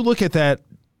when you look at that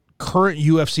current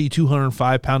UFC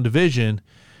 205-pound division,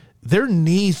 there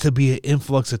needs to be an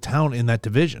influx of talent in that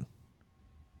division.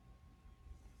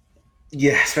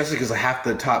 Yeah, especially because half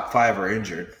the top 5 are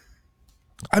injured.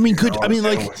 I mean,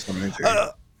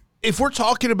 if we're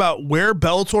talking about where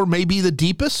Bellator may be the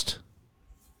deepest,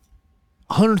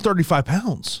 135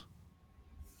 pounds.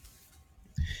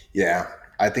 Yeah,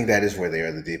 I think that is where they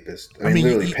are the deepest. I mean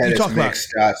literally, Pettis, Mix,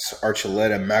 Stotts,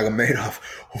 Archuleta, Magomedov,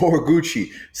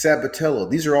 Horiguchi, Sabatello.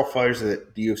 These are all fighters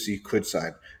that the UFC could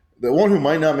sign. The one who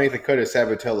might not make the cut is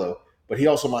Sabatello, but he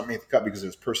also might make the cut because of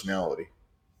his personality.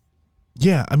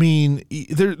 Yeah, I mean,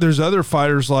 there's other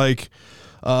fighters like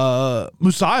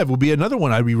Musayev would be another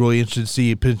one I'd be really interested to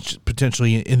see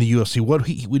potentially in the UFC. What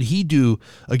would he do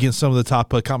against some of the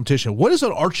top competition? What is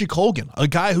an Archie Colgan, a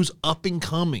guy who's up and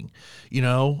coming? I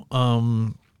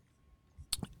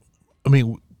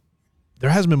mean, there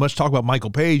hasn't been much talk about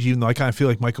Michael Page, even though I kind of feel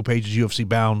like Michael Page is UFC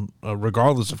bound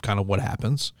regardless of kind of what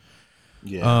happens.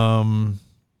 Yeah.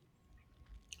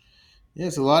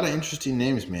 It's a lot of interesting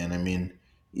names, man. I mean,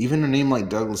 even a name like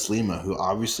Douglas Lima, who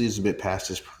obviously is a bit past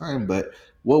his prime, but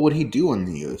what would he do in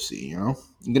the UFC,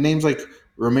 The names like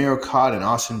Romero Cotton,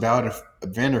 Austin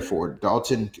Vanderford,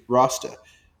 Dalton Rasta,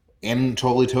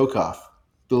 Anatoly Tokov.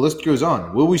 The list goes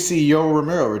on. Will we see Yoel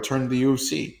Romero return to the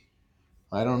UFC?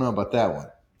 I don't know about that one,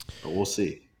 but we'll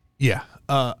see. Yeah.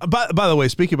 By the way,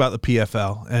 speaking about the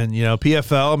PFL and,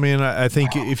 PFL, I mean, I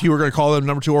think if you were going to call them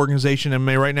number 2 organization in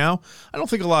MMA right now, I don't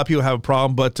think a lot of people have a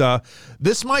problem, but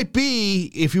this might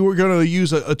be, if you were going to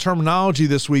use a terminology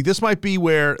this week, this might be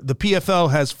where the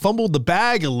PFL has fumbled the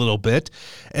bag a little bit.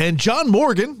 And John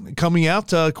Morgan coming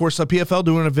out, of course, the PFL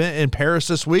doing an event in Paris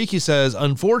this week. He says,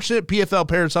 unfortunate PFL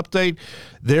Paris update.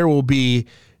 There will be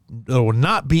there will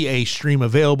not be a stream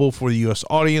available for the U.S.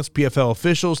 audience. PFL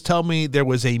officials tell me there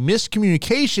was a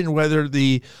miscommunication whether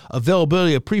the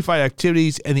availability of pre-fight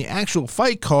activities and the actual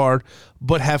fight card,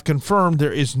 but have confirmed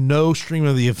there is no stream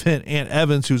of the event. Ant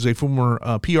Evans, who's a former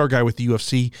PR guy with the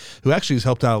UFC, who actually has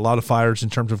helped out a lot of fighters in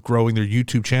terms of growing their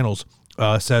YouTube channels,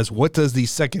 says, what does the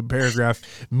second paragraph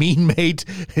mean, mate?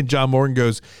 And John Morgan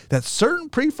goes, that certain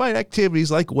pre-fight activities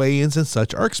like weigh-ins and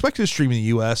such are expected to stream in the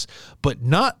U.S., but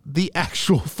not the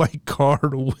actual fight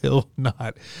card will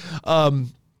not.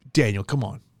 Daniel, come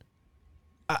on.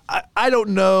 I don't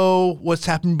know what's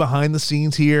happening behind the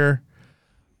scenes here.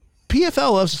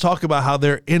 PFL loves to talk about how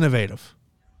they're innovative.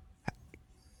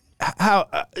 How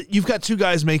you've got two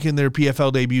guys making their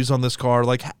PFL debuts on this card.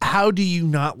 Like, how do you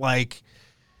not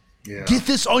get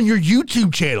this on your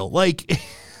YouTube channel? Like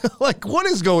what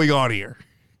is going on here?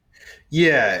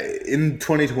 Yeah, in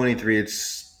 2023,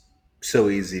 it's so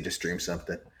easy to stream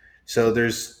something. So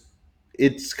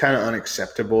it's kind of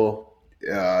unacceptable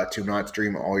to not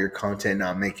stream all your content,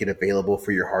 not make it available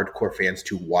for your hardcore fans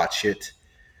to watch it.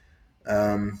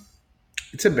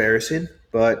 It's embarrassing,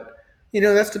 but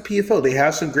that's the PFL. They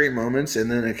have some great moments, and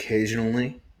then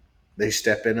occasionally they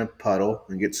step in a puddle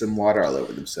and get some water all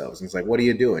over themselves. And it's like, what are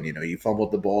you doing? You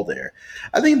fumbled the ball there.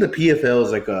 I think the PFL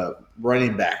is like a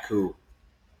running back who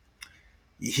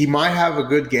he might have a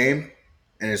good game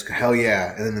and it's hell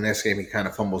yeah. And then the next game he kind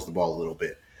of fumbles the ball a little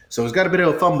bit. So he's got a bit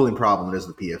of a fumbling problem as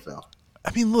the PFL.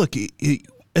 I mean, look,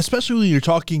 especially when you're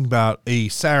talking about a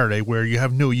Saturday where you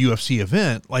have no UFC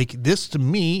event, like this, to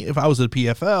me, if I was at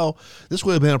PFL, this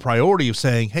would have been a priority of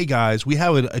saying, hey guys, we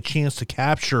have a chance to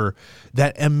capture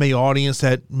that MMA audience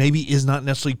that maybe is not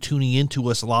necessarily tuning into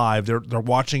us live. They're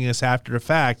watching us after the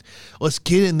fact. Let's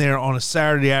get in there on a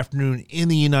Saturday afternoon in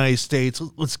the United States.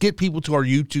 Let's get people to our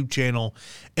YouTube channel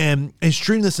and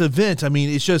stream this event. I mean,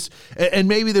 it's just, and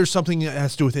maybe there's something that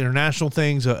has to do with international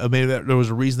things. Maybe there was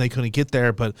a reason they couldn't get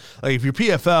there. But like, if you're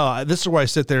PFL, this is where I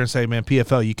sit there and say, man,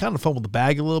 PFL, you kind of fumbled the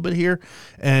bag a little bit here.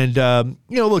 And,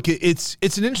 look, it's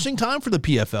an interesting time for the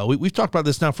PFL. We've talked about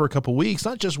this now for a couple of weeks,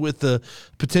 not just with the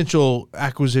potential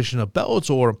acquisition of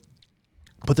Bellator,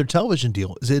 but their television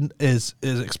deal is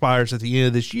expires at the end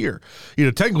of this year.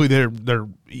 Technically they're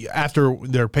after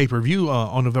their pay-per-view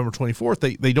on November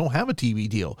 24th, they don't have a TV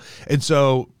deal. And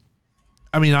so,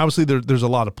 I mean, obviously there's a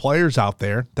lot of players out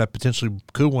there that potentially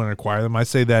could want to acquire them. I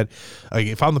say that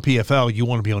if I'm the PFL, you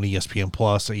want to be on ESPN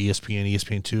Plus, or ESPN,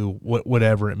 ESPN2,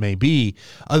 whatever it may be.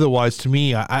 Otherwise, to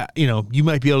me, you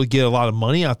might be able to get a lot of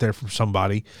money out there from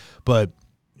somebody, but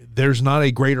there's not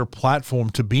a greater platform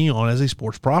to be on as a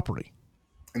sports property.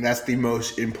 And that's the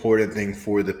most important thing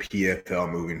for the PFL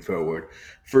moving forward.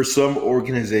 For some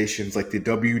organizations like the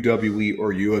WWE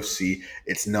or UFC,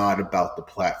 it's not about the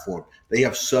platform. They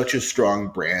have such a strong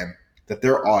brand that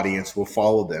their audience will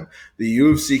follow them. The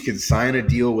UFC can sign a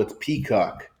deal with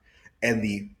Peacock and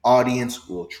the audience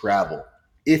will travel.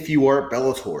 If you are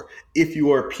Bellator, if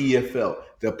you are PFL,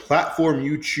 the platform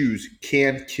you choose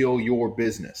can kill your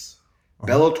business.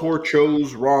 Bellator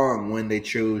chose wrong when they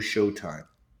chose Showtime.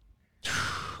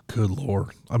 Good Lord.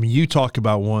 I mean, you talk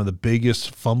about one of the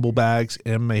biggest fumble bags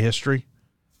in MMA history.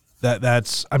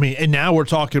 And now we're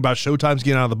talking about Showtime's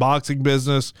getting out of the boxing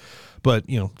business, but,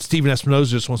 Steven Espinoza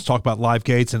just wants to talk about live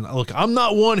gates. And look, I'm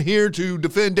not one here to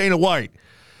defend Dana White.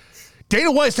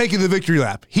 Dana White's taking the victory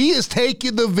lap. He is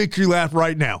taking the victory lap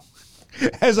right now.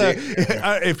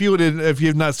 If you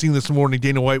have not seen this morning,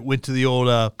 Dana White went to the old,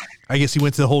 I guess he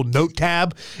went to the whole note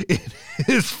tab in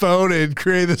his phone and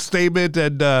created a statement,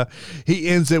 and he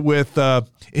ends it with,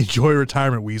 enjoy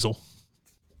retirement, Weasel.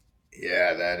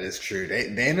 Yeah, that is true.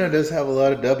 Dana does have a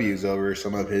lot of W's over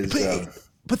some of his.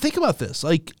 But think about this.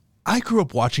 Like, I grew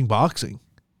up watching boxing.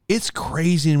 It's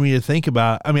crazy to me to think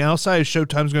about. I mean, outside of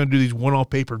Showtime's going to do these one-off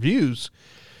pay-per-views,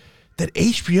 that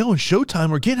HBO and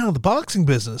Showtime are getting out of the boxing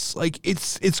business. Like,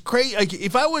 it's crazy. Like,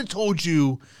 if I would have told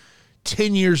you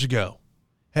 10 years ago,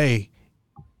 hey,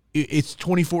 it's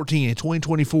 2014 and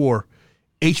 2024,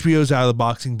 HBO's out of the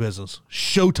boxing business,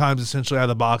 Showtime's essentially out of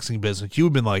the boxing business, you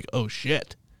would have been like, oh,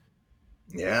 shit.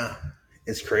 Yeah,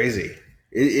 it's crazy.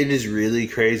 It is really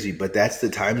crazy, but that's the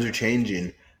times are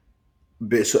changing.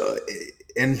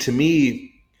 And to me,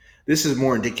 this is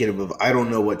more indicative of I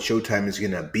don't know what Showtime is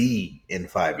going to be in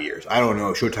 5 years. I don't know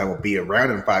if Showtime will be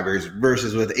around in 5 years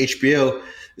versus with HBO.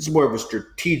 It's more of a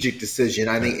strategic decision.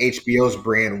 I think HBO's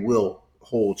brand will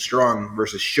hold strong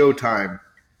versus Showtime.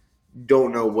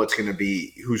 Don't know who's going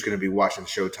to be watching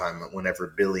Showtime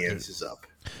whenever Billions is up.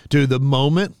 Dude, the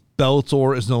moment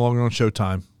Bellator is no longer on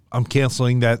Showtime, I'm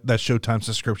canceling that Showtime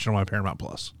subscription on my Paramount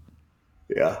Plus.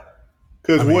 Yeah.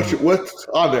 Because what's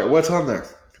on there? What's on there?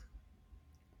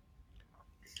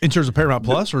 In terms of Paramount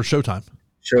Plus or Showtime?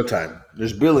 Showtime.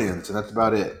 There's billions, and that's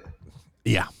about it.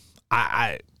 Yeah.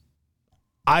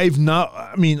 I've not,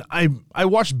 I mean, I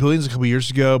watched Billions a couple years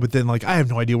ago, but then like I have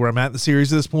no idea where I'm at in the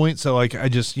series at this point. So like I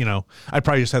just, I'd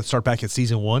probably just have to start back at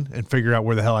season 1 and figure out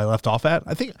where the hell I left off at.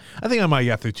 I think I might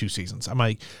get through 2 seasons.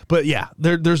 But yeah,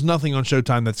 there's nothing on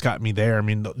Showtime that's got me there. I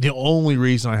mean, the only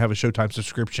reason I have a Showtime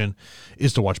subscription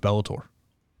is to watch Bellator.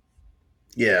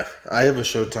 Yeah, I have a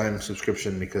Showtime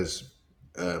subscription because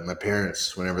my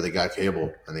parents, whenever they got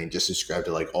cable, and they just subscribed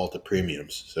to like Alta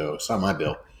Premiums, so it's not my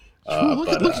bill. Look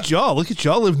at y'all! Look at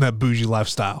y'all living that bougie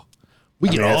lifestyle. We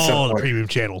get all the premium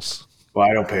channels. Well,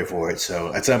 I don't pay for it,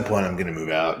 so at some point I'm going to move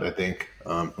out. I think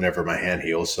whenever my hand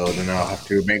heals, so then I'll have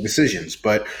to make decisions.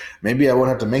 But maybe I won't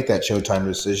have to make that Showtime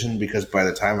decision because by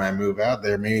the time I move out,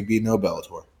 there may be no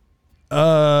Bellator.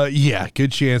 Yeah,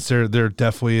 good chance there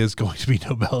definitely is going to be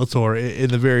no Bellator in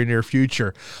the very near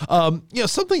future.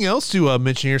 Something else to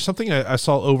mention here, something I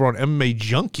saw over on MMA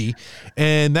Junkie,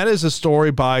 and that is a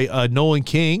story by Nolan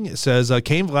King. It says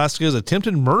Cain Velasquez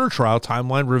attempted murder trial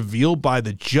timeline revealed by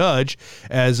the judge,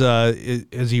 as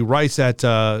he writes that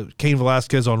Cain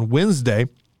Velasquez on Wednesday.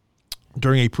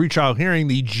 During a pretrial hearing,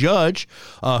 the judge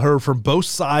heard from both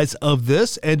sides of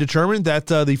this and determined that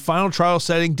the final trial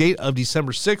setting date of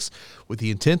December 6th, with the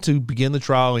intent to begin the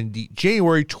trial in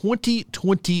January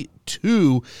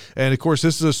 2022. And, of course,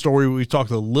 this is a story we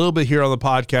talked a little bit here on the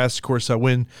podcast. Of course,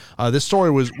 when this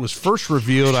story was first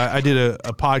revealed, I did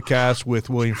a podcast with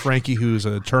William Frankie, who's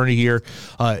an attorney here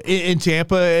in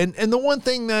Tampa. And the one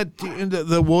thing that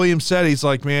the William said, he's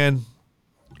like, man,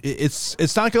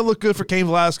 it's not going to look good for Cain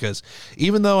Velasquez,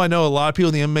 even though I know a lot of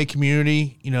people in the MMA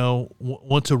community,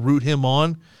 want to root him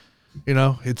on.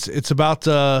 It's about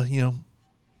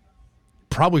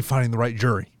probably finding the right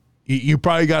jury. You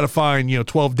probably got to find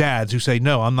 12 dads who say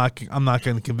no, I'm not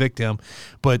going to convict him.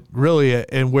 But really,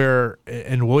 and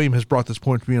William has brought this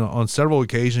point to me on several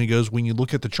occasions. He goes, when you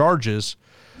look at the charges,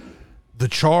 the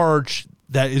charge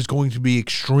that is going to be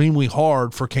extremely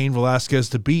hard for Cain Velasquez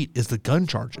to beat is the gun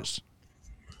charges.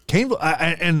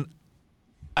 I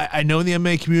know in the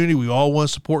MMA community, we all want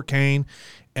to support Cain.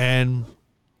 And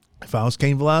if I was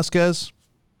Cain Velasquez,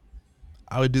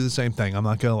 I would do the same thing. I'm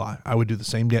not going to lie. I would do the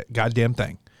same goddamn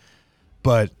thing.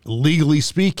 But legally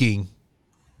speaking,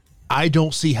 I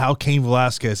don't see how Cain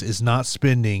Velasquez is not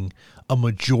spending a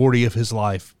majority of his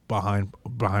life behind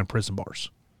prison bars.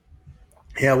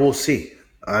 Yeah, we'll see.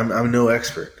 I'm no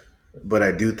expert, but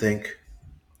I do think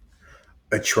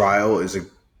a trial is a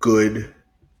good...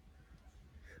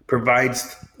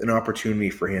 provides an opportunity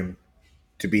for him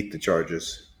to beat the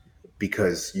charges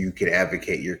because you can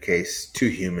advocate your case to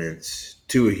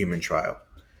a human trial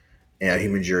and a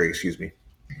human jury, excuse me.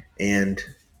 And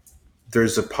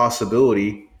there's a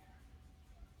possibility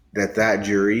that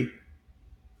jury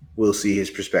will see his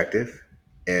perspective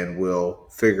and will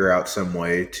figure out some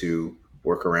way to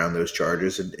work around those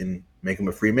charges and make him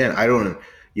a free man. I don't,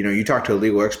 you talk to a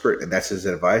legal expert and that's his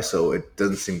advice, so it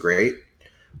doesn't seem great.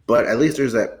 But at least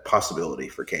there's that possibility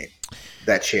for Cain,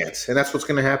 that chance. And that's what's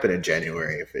going to happen in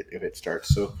January if it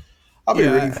starts. So I'll be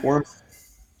rooting for him.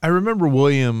 I remember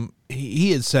William,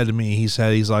 he had said to me, he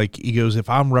goes, if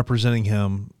I'm representing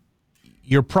him,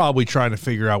 you're probably trying to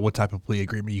figure out what type of plea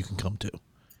agreement you can come to.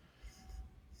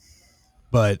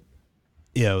 But,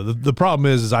 the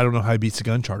problem is I don't know how he beats the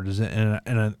gun charges.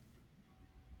 And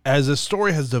as the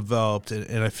story has developed,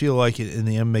 and I feel like in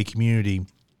the MMA community,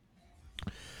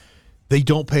 they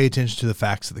don't pay attention to the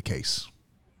facts of the case,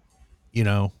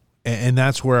 and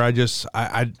that's where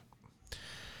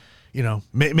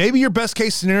maybe your best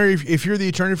case scenario, if you're the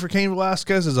attorney for Cain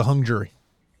Velasquez, is a hung jury.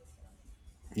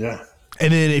 Yeah.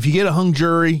 And then if you get a hung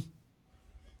jury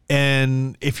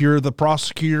and if you're the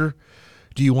prosecutor,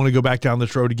 do you want to go back down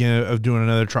this road again of doing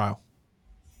another trial?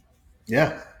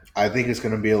 Yeah. I think it's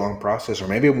going to be a long process, or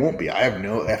maybe it won't be. I have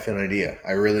no effing idea.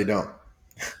 I really don't.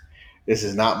 This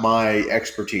is not my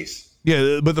expertise.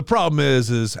 Yeah, but the problem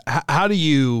is how do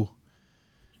you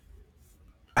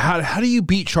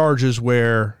beat charges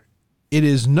where it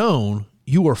is known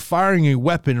you are firing a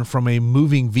weapon from a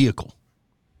moving vehicle?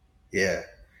 Yeah.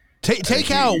 Take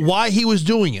out why he was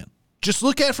doing it. Just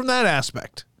look at it from that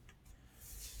aspect.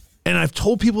 And I've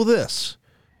told people this.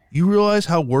 You realize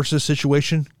how worse this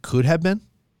situation could have been?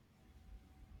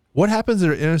 What happens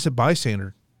if an innocent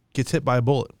bystander gets hit by a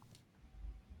bullet?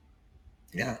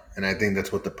 Yeah, and I think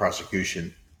that's what the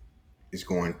prosecution is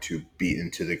going to beat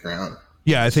into the ground.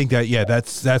 Yeah, I think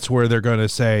that's where they're going to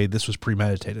say this was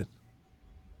premeditated.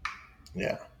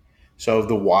 Yeah. So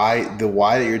the why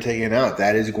that you're taking out,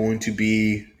 that is going to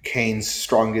be Cain's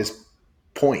strongest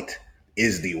point,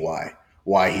 is the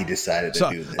why he decided to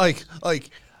do this. Like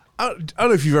I don't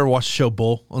know if you've ever watched the show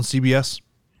Bull on CBS.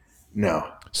 No.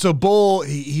 So Bull,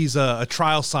 he's a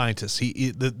trial scientist.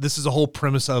 This is the whole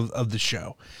premise of the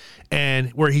show, and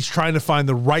where he's trying to find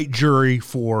the right jury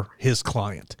for his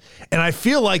client. And I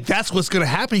feel like that's what's going to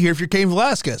happen here if you're Cain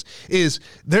Velasquez. Is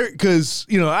there, because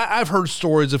I've heard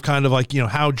stories of kind of like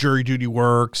how jury duty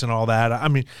works and all that. I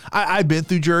mean, I've been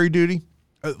through jury duty.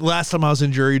 Last time I was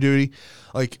in jury duty,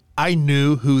 like I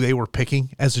knew who they were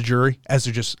picking as a jury as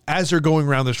they're going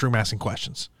around this room asking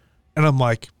questions, and I'm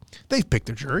like, they've picked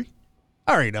their jury.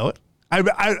 I already know it.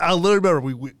 I literally remember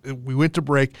we went to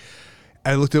break.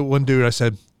 I looked at one dude. I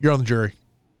said, "You're on the jury."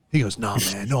 He goes, "No,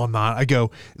 man, no, I'm not." I go,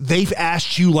 "They've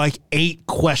asked you like 8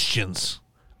 questions.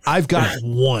 I've got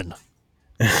 1.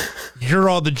 You're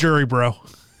on the jury, bro."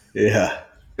 Yeah.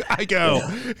 I go,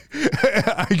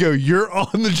 "You're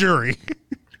on the jury."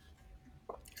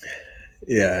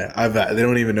 Yeah, they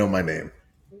don't even know my name.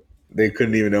 They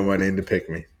couldn't even know my name to pick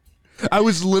me. I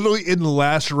was literally in the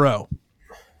last row.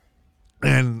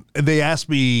 And they asked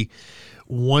me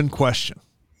one question,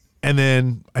 and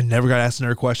then I never got asked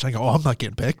another question. I go, I'm not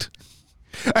getting picked.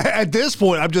 At this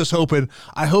point, I'm just hoping.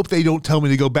 I hope they don't tell me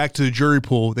to go back to the jury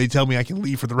pool. They tell me I can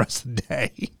leave for the rest of the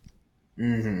day.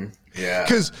 Mm-hmm. Yeah,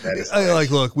 because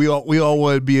look, we all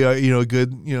want to be a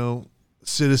good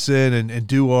citizen and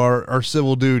do our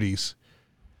civil duties.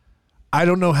 I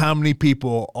don't know how many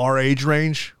people our age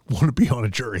range want to be on a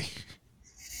jury.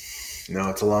 No,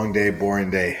 it's a long day,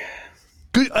 boring day.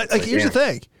 Good. Here's the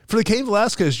thing for the Cain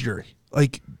Velasquez jury.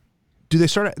 Like,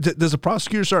 does the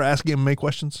prosecutor start asking him many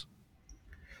questions?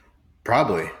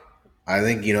 Probably. I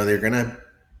think they're gonna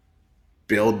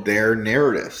build their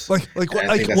narratives. Like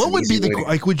what would be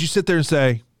would you sit there and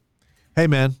say, "Hey,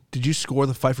 man, did you score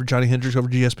the fight for Johnny Hendricks over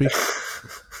GSP?"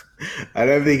 I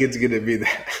don't think it's gonna be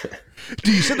that.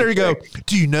 Do you sit there and go,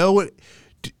 "Do you know what?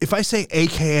 If I say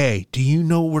AKA, do you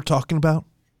know what we're talking about?"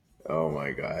 Oh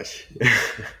my gosh.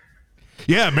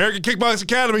 Yeah, American Kickboxing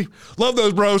Academy. Love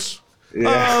those bros.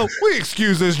 Yeah. We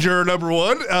excuse this juror number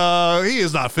 1. He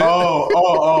is not fit.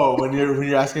 Oh! When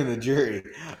you're asking the jury,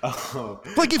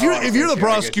 like if you're the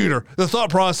prosecutor, the thought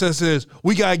process is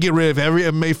we gotta get rid of every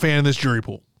MMA fan in this jury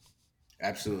pool.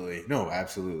 Absolutely, no,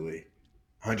 absolutely,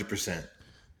 100%.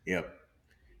 Yep.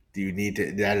 Do you need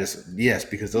to? That is yes,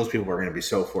 because those people are going to be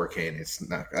so for Cain. It's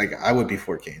not like I would be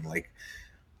for Cain. Like,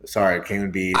 sorry, Cain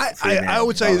would be. I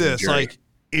would say this, like.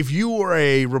 If you were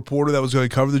a reporter that was going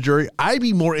to cover the jury, I'd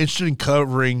be more interested in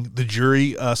covering the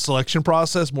jury selection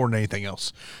process more than anything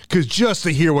else. Because just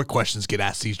to hear what questions get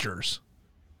asked these jurors.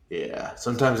 Yeah,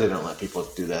 sometimes they don't let people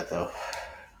do that though.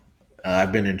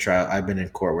 I've been in trial. I've been in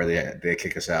court where they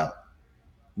kick us out.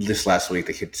 This last week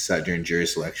they kicked us out during jury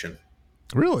selection.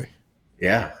 Really?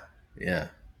 Yeah.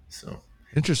 So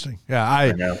interesting. Yeah,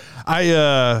 I know.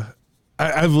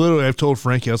 I've told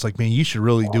Frankie, I was like, man, you should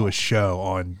really do a show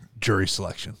on jury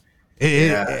selection.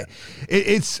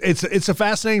 It's a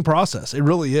fascinating process. It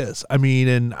really is. I mean,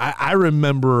 and I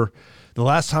remember the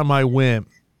last time I went,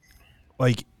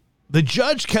 like the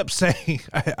judge kept saying,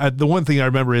 the one thing I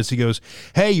remember is he goes,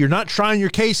 "Hey, you're not trying your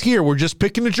case here. We're just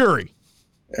picking a jury."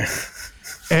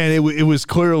 And it was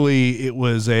clearly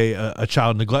a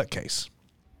child neglect case.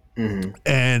 Mm-hmm.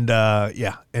 And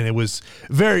and it was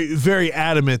very, very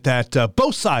adamant that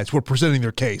both sides were presenting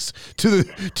their case to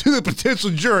the potential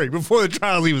jury before the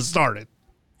trial even started.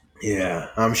 Yeah,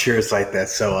 I'm sure it's like that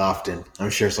so often. But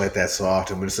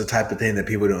it's the type of thing that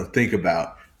people don't think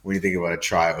about when you think about a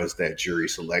trial, is that jury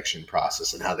selection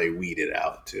process and how they weed it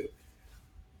out to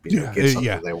get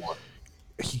something they want.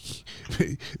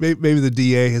 Maybe the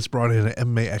DA has brought in an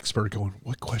MMA expert going,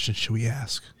 what questions should we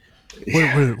ask?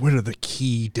 What are the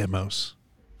key demos?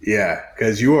 Yeah,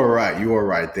 because you are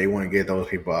right. They want to get those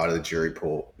people out of the jury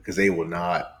pool because they will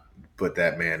not put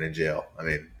that man in jail. I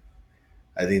mean,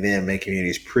 I think the MMA community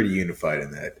is pretty unified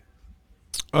in that.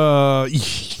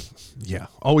 Yeah.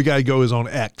 All we got to go is on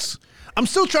X. I'm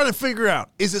still trying to figure out,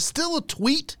 is it still a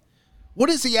tweet? What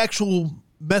is the actual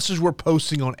message we're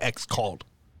posting on X called?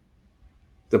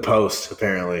 The post,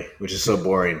 apparently, which is so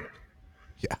boring.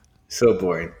 Yeah. So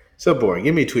boring. So boring.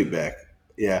 Give me a tweet back.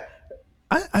 Yeah.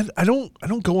 I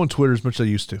don't go on Twitter as much as I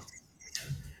used to.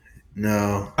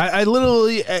 No. I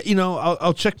literally,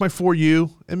 I'll check my For You,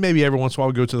 and maybe every once in a while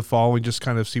I'll go to the following, just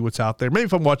kind of see what's out there. Maybe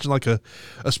if I'm watching like a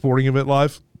sporting event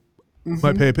live,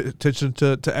 might pay attention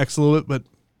to X a little bit. But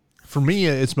for me,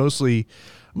 it's mostly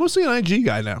an IG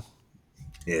guy now.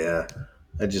 Yeah.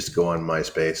 I just go on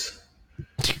MySpace.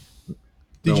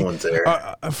 No one's there.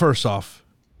 First off,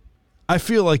 I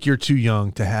feel like you're too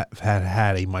young to have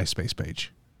had a MySpace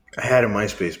page. I had a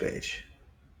MySpace page.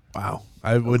 Wow.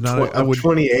 I would not. I'm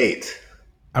 28.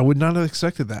 I would not have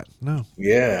expected that. No.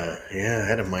 Yeah, I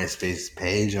had a MySpace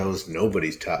page. I was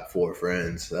nobody's top 4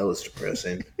 friends. That was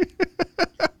depressing.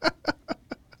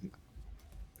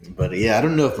 But yeah, I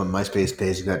don't know if my MySpace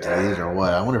page got deleted or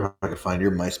what. I wonder if I could find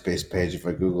your MySpace page if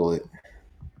I Google it.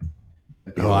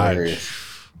 That'd be Oh, hilarious.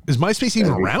 is MySpace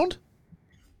even That'd be- around?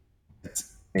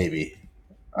 Maybe.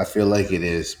 I feel like it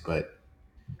is, but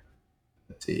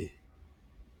let's see.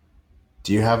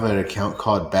 Do you have an account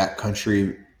called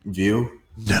Backcountry View?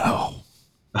 No.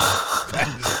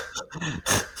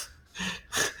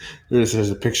 There's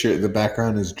a picture. The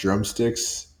background is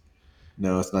drumsticks.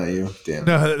 No, it's not you. Damn.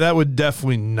 No, that would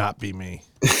definitely not be me.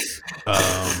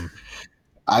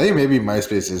 I think maybe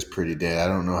MySpace is pretty dead. I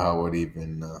don't know how it would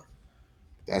even.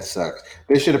 That sucks.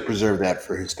 They should have preserved that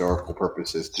for historical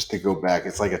purposes, just to go back.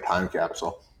 It's like a time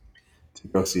capsule to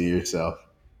go see yourself.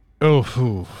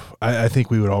 I think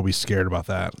we would all be scared about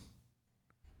that.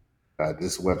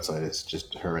 This website is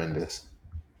just horrendous.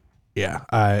 Yeah,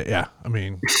 I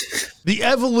mean, the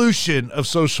evolution of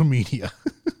social media.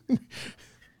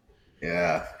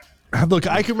 Yeah. Look,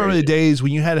 I can remember the days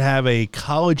when you had to have a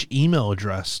college email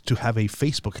address to have a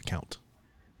Facebook account.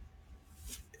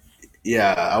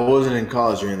 Yeah, I wasn't in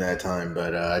college during that time,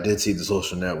 but I did see The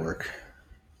Social Network.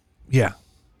 Yeah.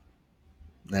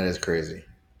 That is crazy.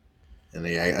 And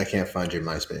I can't find your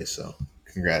MySpace, so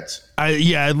congrats.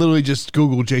 I literally just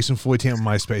Googled Jason Floyd on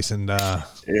MySpace and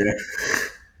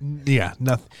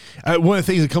nothing. One of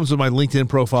the things that comes with my LinkedIn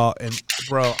profile, and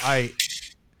bro, if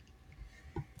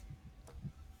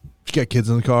you got kids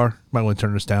in the car, might want to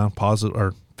turn this down, pause it,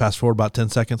 or fast forward about 10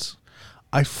 seconds.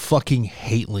 I fucking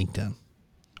hate LinkedIn.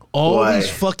 All these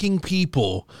fucking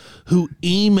people who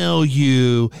email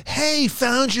you, hey,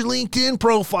 found your LinkedIn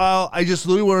profile. I just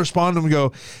literally want to respond to them and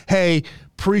go, hey,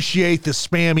 appreciate the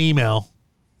spam email.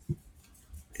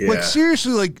 Yeah. Like,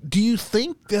 seriously, like, do you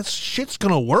think that shit's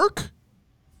going to work?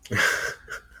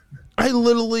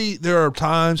 There are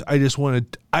times I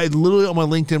literally on my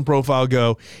LinkedIn profile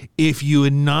go, if you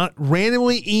would not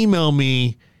randomly email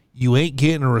me, you ain't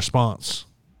getting a response.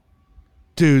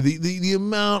 Dude, the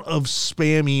amount of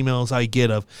spam emails I get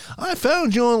of, I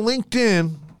found you on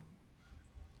LinkedIn.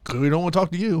 Clearly don't want to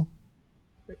talk to you.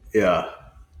 Yeah.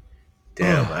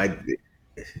 Damn,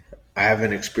 I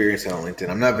haven't experienced that on LinkedIn.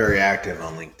 I'm not very active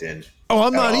on LinkedIn. Oh,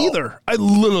 I'm not either.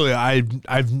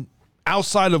 I've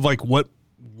outside of like what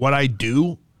I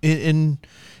do in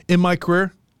my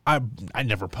career, I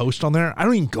never post on there. I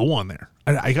don't even go on there.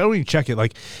 I don't even check it.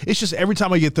 Like, it's just every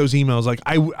time I get those emails, like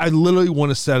I literally want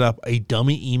to set up a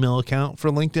dummy email account for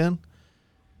LinkedIn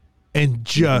and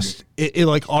just it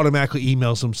like automatically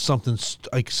emails them something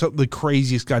like the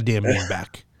craziest goddamn meme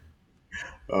back.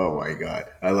 Oh my God.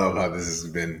 I love how this has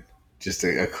been just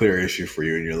a clear issue for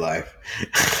you in your life.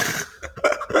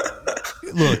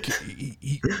 Look,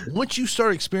 once you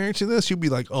start experiencing this, you'll be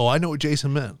like, oh, I know what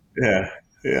Jason meant.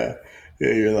 Yeah.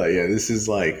 You're like, this is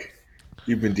like,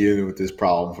 you've been dealing with this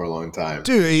problem for a long time.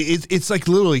 Dude, it's like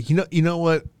literally, you know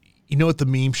what the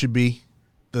meme should be?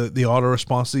 The auto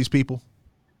response to these people?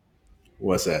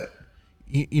 What's that?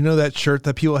 You know that shirt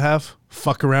that people have?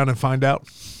 Fuck around and find out.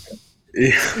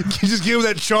 Yeah. You just give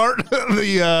them that chart.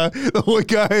 The one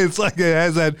guy, it's like it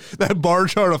has that bar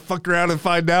chart of fuck around and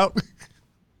find out.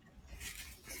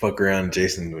 Fuck around,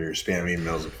 Jason, with your spam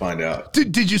emails and find out.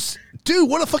 Dude,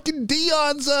 one of fucking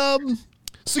Dion's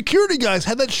security guys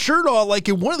had that shirt on like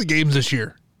in one of the games this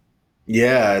year.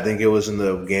 Yeah, I think it was in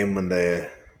the game when the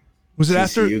was it TCU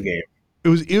after game. It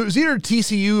was either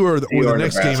TCU or the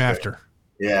next Nebraska. game after.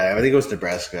 Yeah, I think it was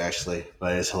Nebraska actually,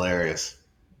 but it's hilarious.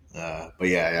 But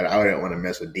yeah, I don't want to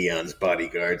mess with Dion's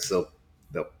bodyguards. They'll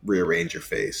rearrange your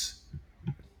face.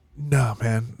 No,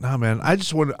 man. I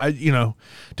just want to,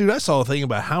 dude, I saw a thing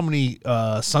about how many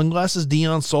sunglasses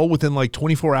Dion sold within like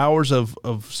 24 hours of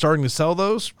starting to sell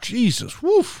those. Jesus,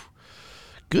 woof.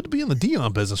 Good to be in the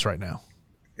Dion business right now.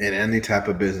 In any type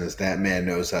of business, that man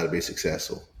knows how to be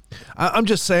successful. I'm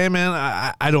just saying, man,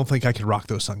 I don't think I could rock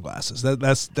those sunglasses. I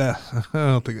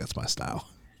don't think that's my style.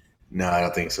 No, I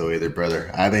don't think so either,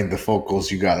 brother. I think the bifocals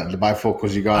you got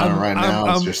on right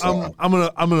now is just. I'm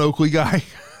an Oakley guy.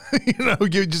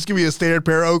 Just give me a standard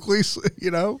pair of Oakleys.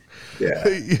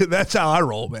 Yeah, that's how I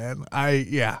roll, man.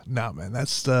 Man,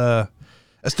 that's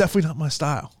definitely not my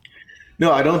style.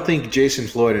 No, I don't think Jason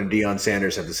Floyd and Deion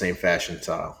Sanders have the same fashion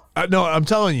style. No, I'm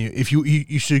telling you, if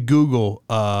you should Google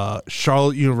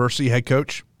Charlotte University head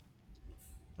coach.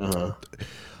 Uh-huh.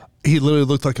 He literally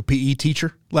looked like a PE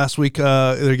teacher last week in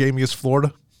their game against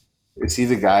Florida. Is he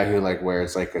the guy who like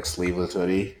wears like a sleeveless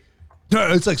hoodie?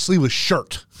 No, it's like sleeveless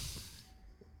shirt.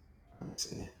 Let's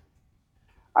see.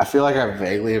 I feel like I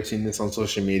vaguely have seen this on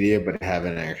social media, but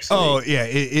haven't actually. Oh yeah,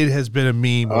 it has been a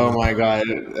meme. Oh my god,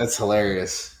 that's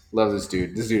hilarious! Love this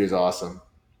dude. This dude is awesome.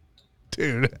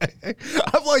 Dude,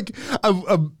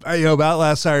 about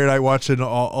last Saturday night watching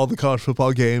all the college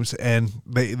football games, and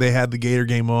they had the Gator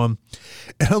game on,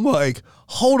 and I'm like,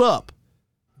 hold up,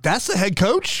 that's the head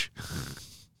coach.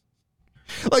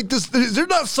 Like, is there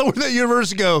not someone at that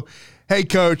university go, hey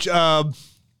coach,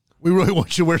 we really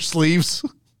want you to wear sleeves?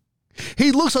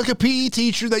 He looks like a PE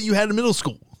teacher that you had in middle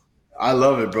school. I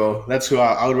love it, bro. That's who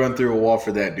I would run through a wall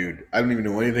for that dude. I don't even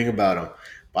know anything about him.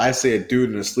 But I say a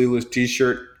dude in a sleeveless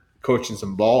t-shirt coaching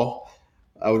some ball,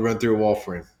 I would run through a wall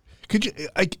for him. Could you?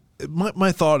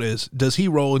 My thought is, does he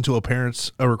roll into a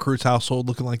recruit's household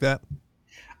looking like that?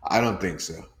 I don't think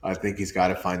so. I think he's got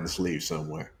to find the sleeves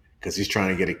somewhere because he's trying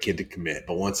to get a kid to commit.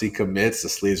 But once he commits, the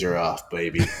sleeves are off,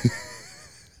 baby.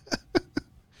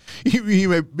 He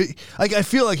may be, like, I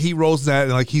feel like he rolls that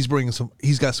and like he's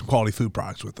got some quality food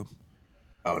products with him.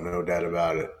 Oh, no doubt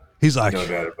about it. He's like, no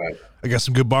doubt about it. I got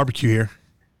some good barbecue here.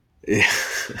 Yeah.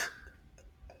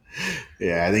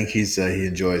 Yeah, I think he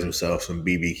enjoys himself some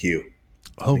BBQ.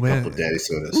 Oh man, a couple of daddy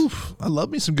sodas. Oof, I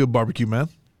love me some good barbecue, man.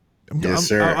 Yes,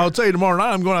 sir. I'll tell you tomorrow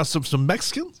night. I'm going out some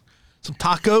Mexican, some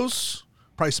tacos,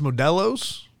 probably some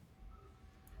Modelo's.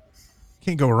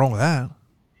 Can't go wrong with that.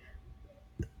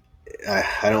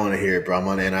 I don't want to hear it, bro. I'm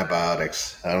on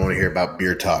antibiotics. I don't want to hear about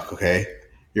beer talk. Okay,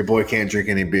 your boy can't drink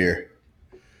any beer.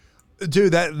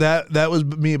 Dude, that was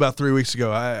me about 3 weeks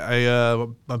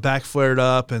ago. My back flared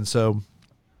up, and so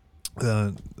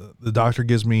the doctor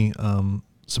gives me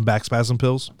some back spasm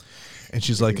pills, and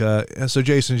she's like, "So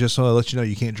Jason, just want to let you know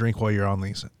you can't drink while you're on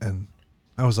these." And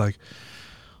I was like,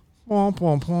 "Womp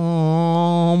womp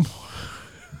womp."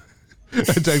 I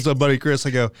text my buddy Chris.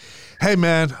 I go, "Hey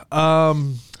man,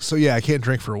 so yeah, I can't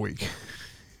drink for a week."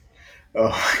 Oh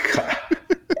my god.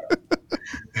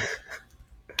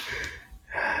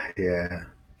 Yeah,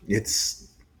 it's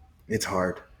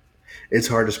hard. It's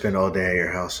hard to spend all day at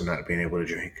your house and not being able to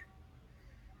drink.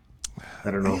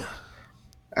 I don't know.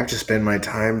 I have to spend my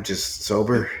time just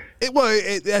sober.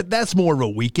 That's more of a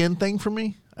weekend thing for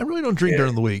me. I really don't drink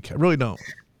during the week. I really don't.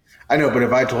 I know, but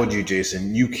if I told you,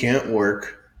 Jason, you can't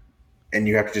work and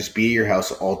you have to just be at your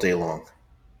house all day long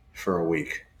for a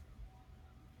week,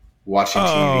 watching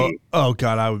TV. Oh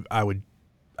God, I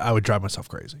would drive myself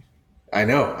crazy. I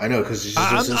know, because it's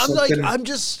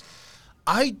just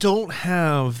I don't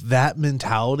have that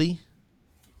mentality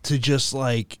to just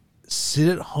like sit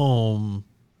at home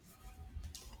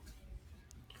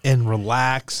and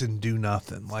relax and do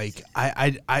nothing. Like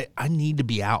I need to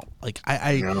be out. Like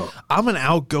I'm an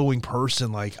outgoing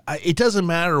person. Like it doesn't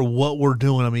matter what we're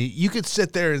doing. I mean, you could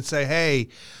sit there and say, hey,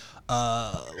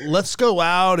 let's go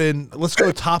out and let's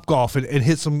go to Topgolf and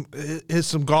hit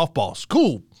some golf balls.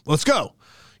 Cool. Let's go.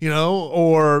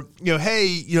 Or,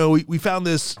 hey, we found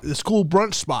this cool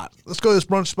brunch spot. Let's go to this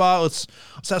brunch spot. Let's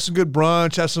have some good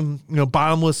brunch, have some,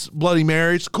 bottomless Bloody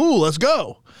Marys. Cool. Let's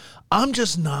go. I'm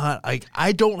just not like,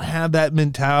 I don't have that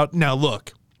mentality. Now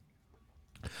look,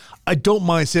 I don't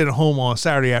mind sitting at home on a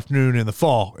Saturday afternoon in the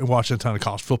fall and watching a ton of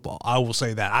college football. I will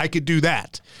say that I could do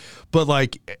that. But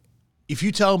like, if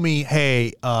you tell me,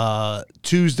 hey,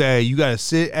 Tuesday, you got to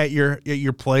sit at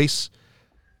your place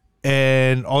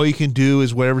and all you can do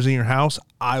is whatever's in your house,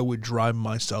 I would drive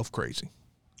myself crazy.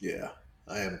 Yeah,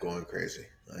 I am going crazy.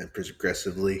 I am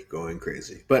progressively going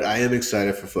crazy. But I am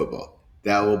excited for football.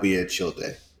 That will be a chill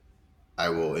day. I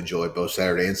will enjoy both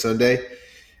Saturday and Sunday,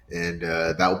 and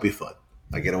that will be fun.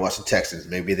 I get to watch the Texans.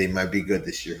 Maybe they might be good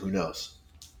this year. Who knows?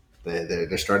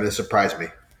 They're starting to surprise me.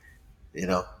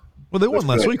 Well, they won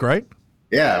last week, right?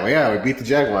 Yeah, we beat the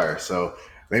Jaguars, so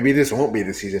maybe this won't be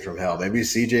the season from hell. Maybe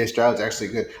C.J. Stroud's actually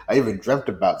good. I even dreamt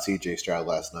about C.J. Stroud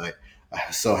last night. I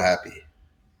was so happy.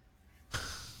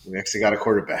 We actually got a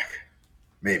quarterback.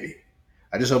 Maybe.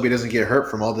 I just hope he doesn't get hurt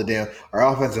from all the our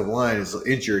offensive line is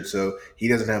injured, so he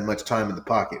doesn't have much time in the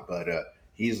pocket, but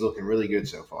he's looking really good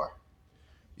so far.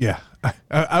 Yeah.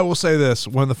 I will say this.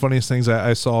 One of the funniest things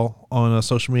I saw on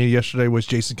social media yesterday was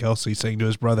Jason Kelsey saying to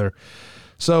his brother,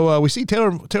 so we see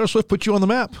Taylor Swift put you on the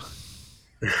map.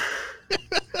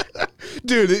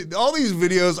 Dude, all these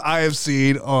videos I have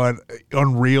seen on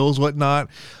Reels, whatnot,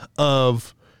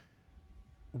 of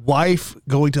wife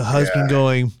going to husband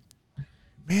going,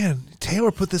 man,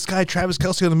 Taylor put this guy Travis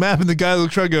Kelce on the map, and the guy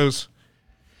looks around and goes,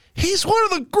 he's one of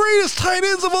the greatest tight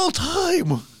ends of all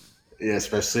time. Yeah,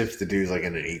 especially if the dude's like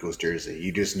in an Eagles jersey.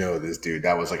 You just know this dude.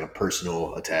 That was like a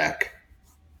personal attack.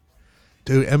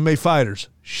 Dude, MMA fighters,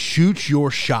 shoot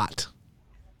your shot.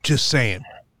 Just saying.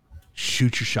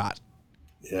 Shoot your shot.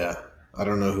 Yeah. I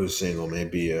don't know who's single.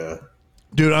 Maybe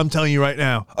Dude, I'm telling you right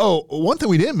now. Oh, one thing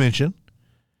we didn't mention,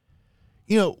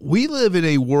 we live in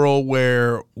a world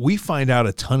where we find out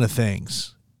a ton of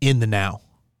things in the now.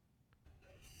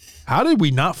 How did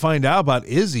we not find out about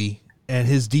Izzy and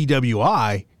his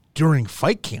DWI during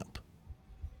fight camp?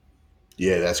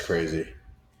 Yeah, that's crazy.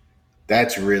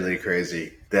 That's really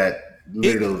crazy. That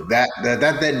literally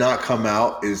that did not come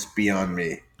out is beyond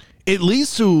me. It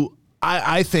leads to,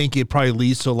 I think it probably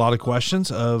leads to a lot of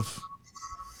questions of,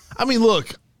 I mean,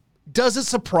 look, does it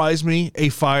surprise me a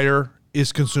fighter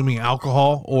is consuming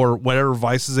alcohol or whatever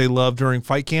vices they love during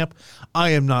fight camp?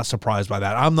 I am not surprised by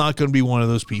that. I'm not going to be one of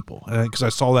those people because I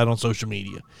saw that on social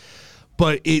media.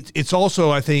 But it's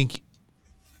also, I think,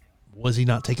 was he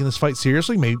not taking this fight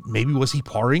seriously? Maybe was he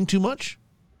partying too much?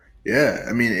 Yeah,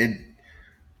 I mean,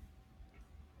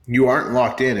 you aren't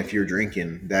locked in if you're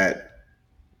drinking that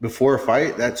before a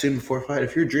fight, that soon before a fight.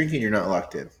 If you're drinking, you're not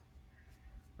locked in,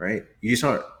 right? You just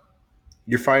aren't.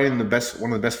 You're fighting one of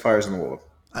the best fighters in the world.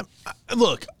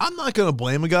 Look, I'm not going to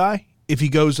blame a guy if he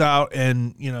goes out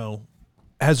and,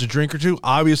 has a drink or two.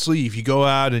 Obviously, if you go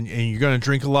out and you're going to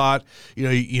drink a lot, get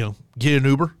an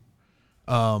Uber.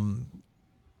 But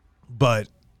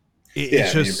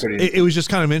it was just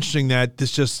kind of interesting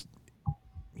that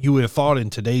you would have thought in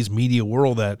today's media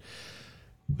world that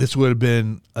this would have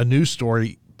been a news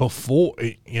story before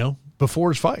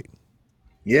his fight.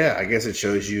 Yeah, I guess it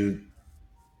shows you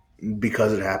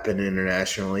because it happened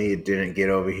internationally, it didn't get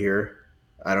over here.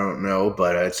 I don't know,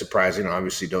 but it's surprising.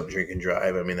 Obviously, don't drink and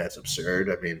drive. I mean, that's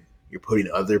absurd. I mean, you're putting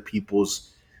other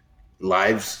people's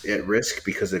lives at risk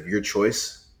because of your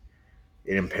choice.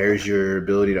 It impairs your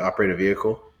ability to operate a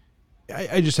vehicle.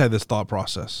 I just had this thought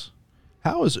process.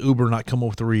 How has Uber not come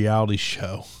up with a reality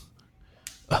show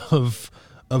of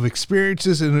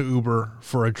experiences in an Uber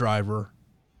for a driver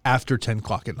after 10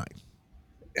 o'clock at night?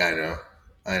 I know.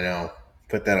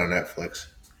 Put that on Netflix.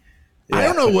 Yeah, I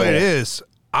don't know what it is.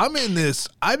 I've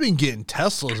been getting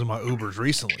Teslas in my Ubers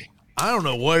recently. I don't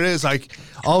know what it is. Like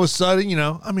all of a sudden,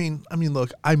 I mean,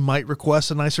 look, I might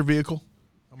request a nicer vehicle.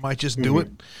 I might just do it,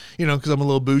 because I'm a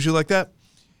little bougie like that.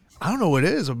 I don't know what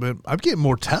it is. I'm getting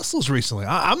more Teslas recently.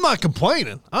 I'm not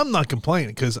complaining.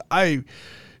 Because I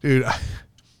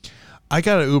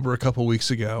got an Uber a couple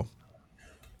weeks ago,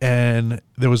 and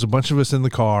there was a bunch of us in the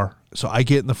car. So I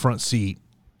get in the front seat,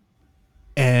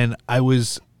 and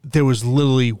there was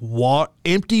literally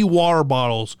empty water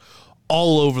bottles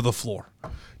all over the floor.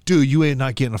 Dude, you ain't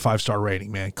not getting a 5-star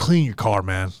rating, man. Clean your car,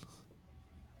 man.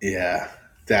 Yeah,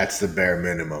 that's the bare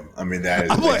minimum. I mean, that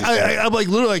is. I'm like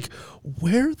literally like,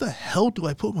 where the hell do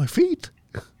I put my feet?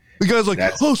 The guy's like,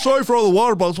 oh, sorry for all the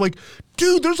water bottles. I'm like,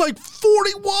 dude, there's like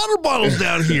 40 water bottles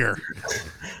down here.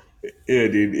 Yeah,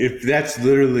 dude. If that's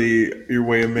literally your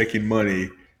way of making money,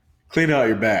 clean out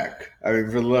your back. I mean,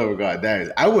 for the love of God, that is.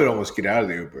 I would almost get out of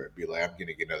the Uber and be like, I'm going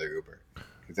to get another Uber.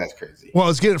 Because that's crazy. Well, I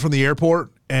was getting it from the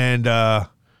airport, and oh,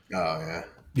 yeah.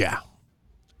 Yeah.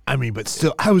 I mean, but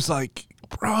still, I was like,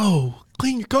 bro,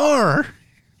 clean your car.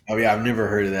 Oh, yeah, I've never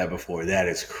heard of that before. That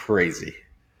is crazy.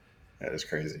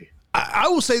 I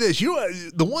will say this.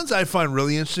 The ones I find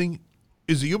really interesting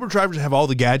is the Uber drivers have all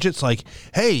the gadgets. Like,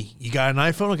 hey, you got an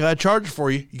iPhone, I got a charger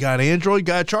for you. You got an Android,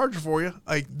 got a charger for you.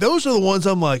 Like, those are the ones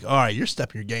I'm like, all right, you're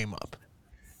stepping your game up.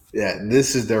 Yeah,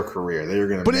 this is their career. They're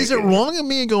going to. But is it wrong of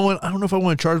me going, I don't know if I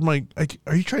want to charge my, like,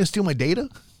 are you trying to steal my data?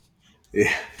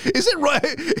 Yeah. Is it right?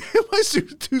 Am I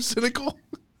too cynical?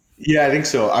 Yeah, I think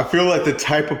so. I feel like the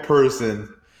type of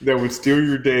person that would steal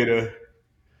your data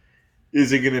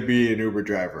isn't going to be an Uber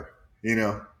driver,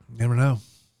 Never know.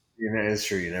 It's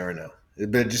true. You never know.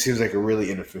 But it just seems like a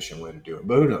really inefficient way to do it.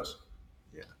 But who knows?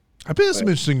 Yeah. I've been in some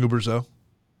interesting Ubers, though.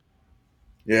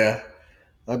 Yeah.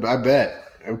 I bet.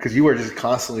 Because you are just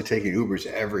constantly taking Ubers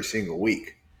every single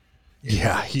week.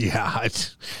 Yeah.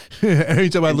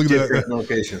 Anytime I look at different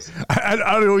locations. I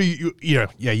don't know. You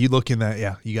look in that.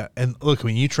 Yeah, you got. And look,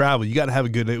 when you travel, you got to have a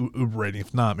good Uber rating.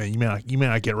 If not, man, you may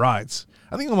not get rides.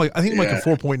 I think I'm like a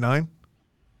 4.9.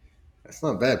 That's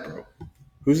not bad, bro.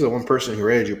 Who's the one person who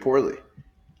rated you poorly?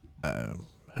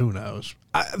 Who knows?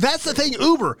 That's the thing.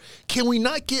 Uber. Can we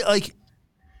not get like?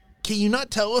 Can you not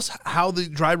tell us how the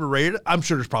driver rated it? I'm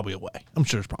sure there's probably a way.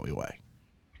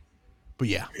 But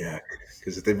yeah. Yeah,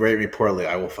 because if they rate me poorly,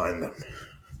 I will find them.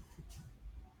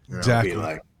 And exactly. I'll be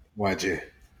like, why'd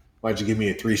you give me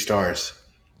a 3 stars?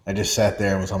 I just sat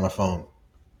there and was on my phone.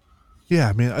 Yeah,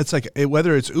 I mean, it's like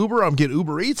whether it's Uber, I'm getting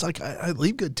Uber Eats. Like I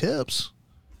leave good tips.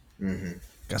 Mm-hmm.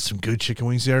 Got some good chicken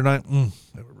wings the other night.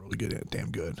 They were really good. Damn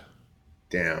good.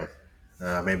 Damn.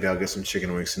 Maybe I'll get some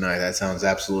chicken wings tonight. That sounds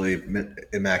absolutely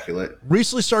immaculate.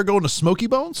 Recently started going to Smoky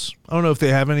Bones. I don't know if they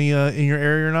have any in your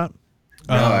area or not.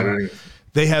 No, I don't even.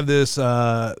 They have this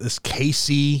this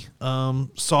KC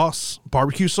sauce,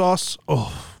 barbecue sauce.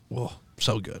 Oh, well,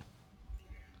 so good.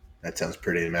 That sounds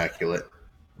pretty immaculate.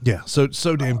 Yeah, so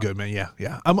damn good, man. Yeah.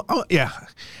 Yeah,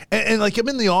 and like I'm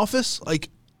in the office, like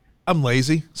I'm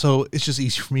lazy, so it's just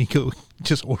easy for me to go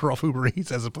just order off Uber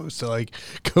Eats as opposed to like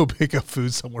go pick up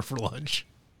food somewhere for lunch.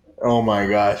 Oh my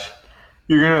gosh,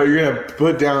 you're gonna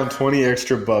put down 20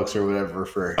 extra bucks or whatever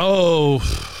for. Oh,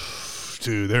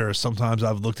 dude, there are sometimes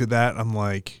I've looked at that. I'm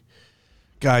like,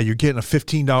 guy, you're getting a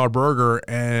 $15 burger,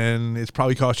 and it's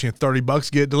probably costing you $30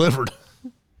 to get it delivered.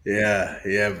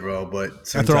 Yeah, bro.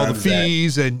 But after all the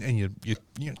fees and you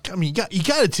I mean, you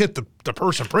got to tip the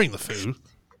person bringing the food.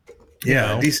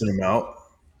 Yeah, a decent amount.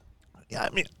 Yeah, I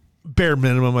mean, bare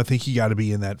minimum, I think you got to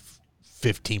be in that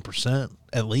 15%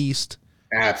 at least.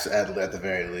 At the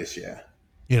very least, yeah.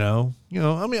 You know.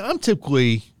 I mean, I'm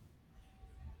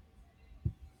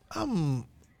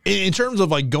in terms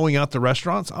of like going out to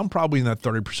restaurants, I'm probably in that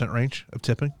 30% range of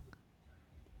tipping.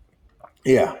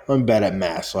 Yeah, I'm bad at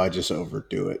math, so I just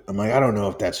overdo it. I'm like, I don't know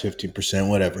if that's 15%,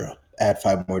 whatever. Add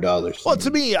 $5 more. Well, to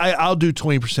me, I'll do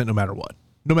 20% no matter what.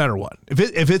 No matter what.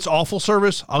 If it's awful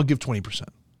service, I'll give 20%.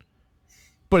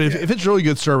 But if it's really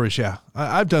good service, yeah.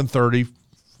 I've done 30,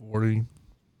 40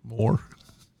 more.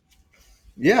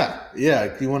 Yeah.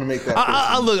 You want to make that.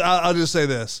 I'll just say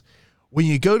this. When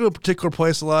you go to a particular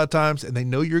place a lot of times and they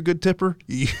know you're a good tipper,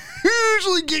 you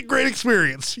usually get great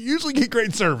experience. You usually get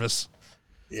great service.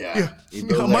 Yeah.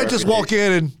 I might just walk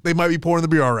in and they might be pouring the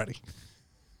beer already.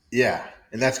 Yeah,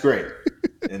 and that's great.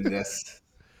 And that's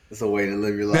a way to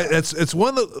live your life. It's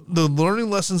one of the learning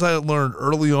lessons I learned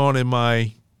early on in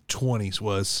my 20s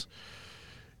was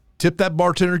tip that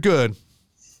bartender good.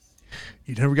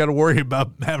 You never got to worry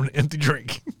about having an empty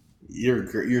drink.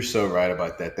 You're so right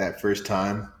about that. That first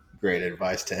time, great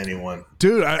advice to anyone.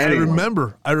 Dude, I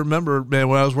remember, man,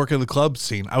 when I was working in the club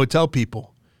scene, I would tell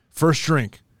people, first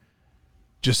drink,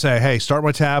 just say, hey, start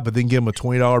my tab, but then give them a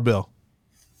 $20 bill.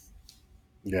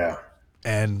 Yeah.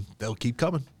 And they'll keep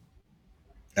coming.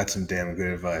 That's some damn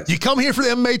good advice. You come here for the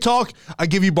MMA talk, I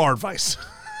give you bar advice.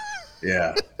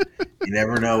 Yeah. You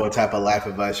never know what type of life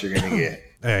advice you're going to get.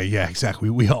 Yeah,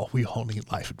 exactly. We all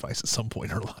need life advice at some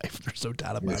point in our life. There's no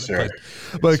doubt about it. Sir.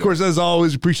 But of course, as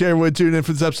always, appreciate everyone tuning in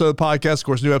for this episode of the podcast. Of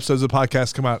course, new episodes of the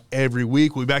podcast come out every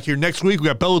week. We'll be back here next week. We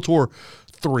got Bellator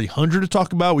 300 to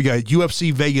talk about. We got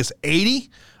UFC Vegas 80.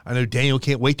 I know Daniel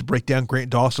can't wait to break down Grant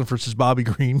Dawson versus Bobby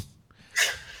Green.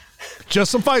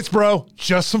 Just some fights, bro.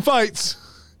 Just some fights.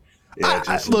 Yeah,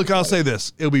 I'll say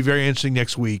this. It'll be very interesting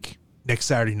next week, next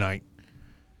Saturday night.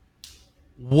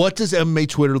 What does MMA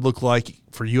Twitter look like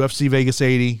for UFC Vegas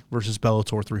 80 versus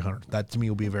Bellator 300? That, to me,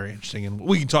 will be very interesting, and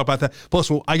we can talk about that.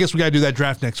 Plus, I guess we got to do that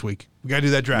draft next week.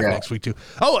 Next week, too.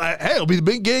 Oh, hey, it'll be the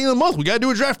beginning of the month. We got to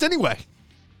do a draft anyway.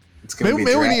 Maybe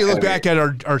we need to look back at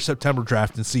our September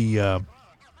draft and see how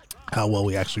well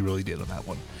we actually really did on that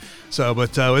one. So,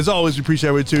 but as always, we appreciate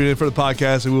everyone tuning in for the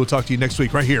podcast, and we will talk to you next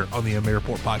week right here on the MMA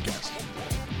Report podcast.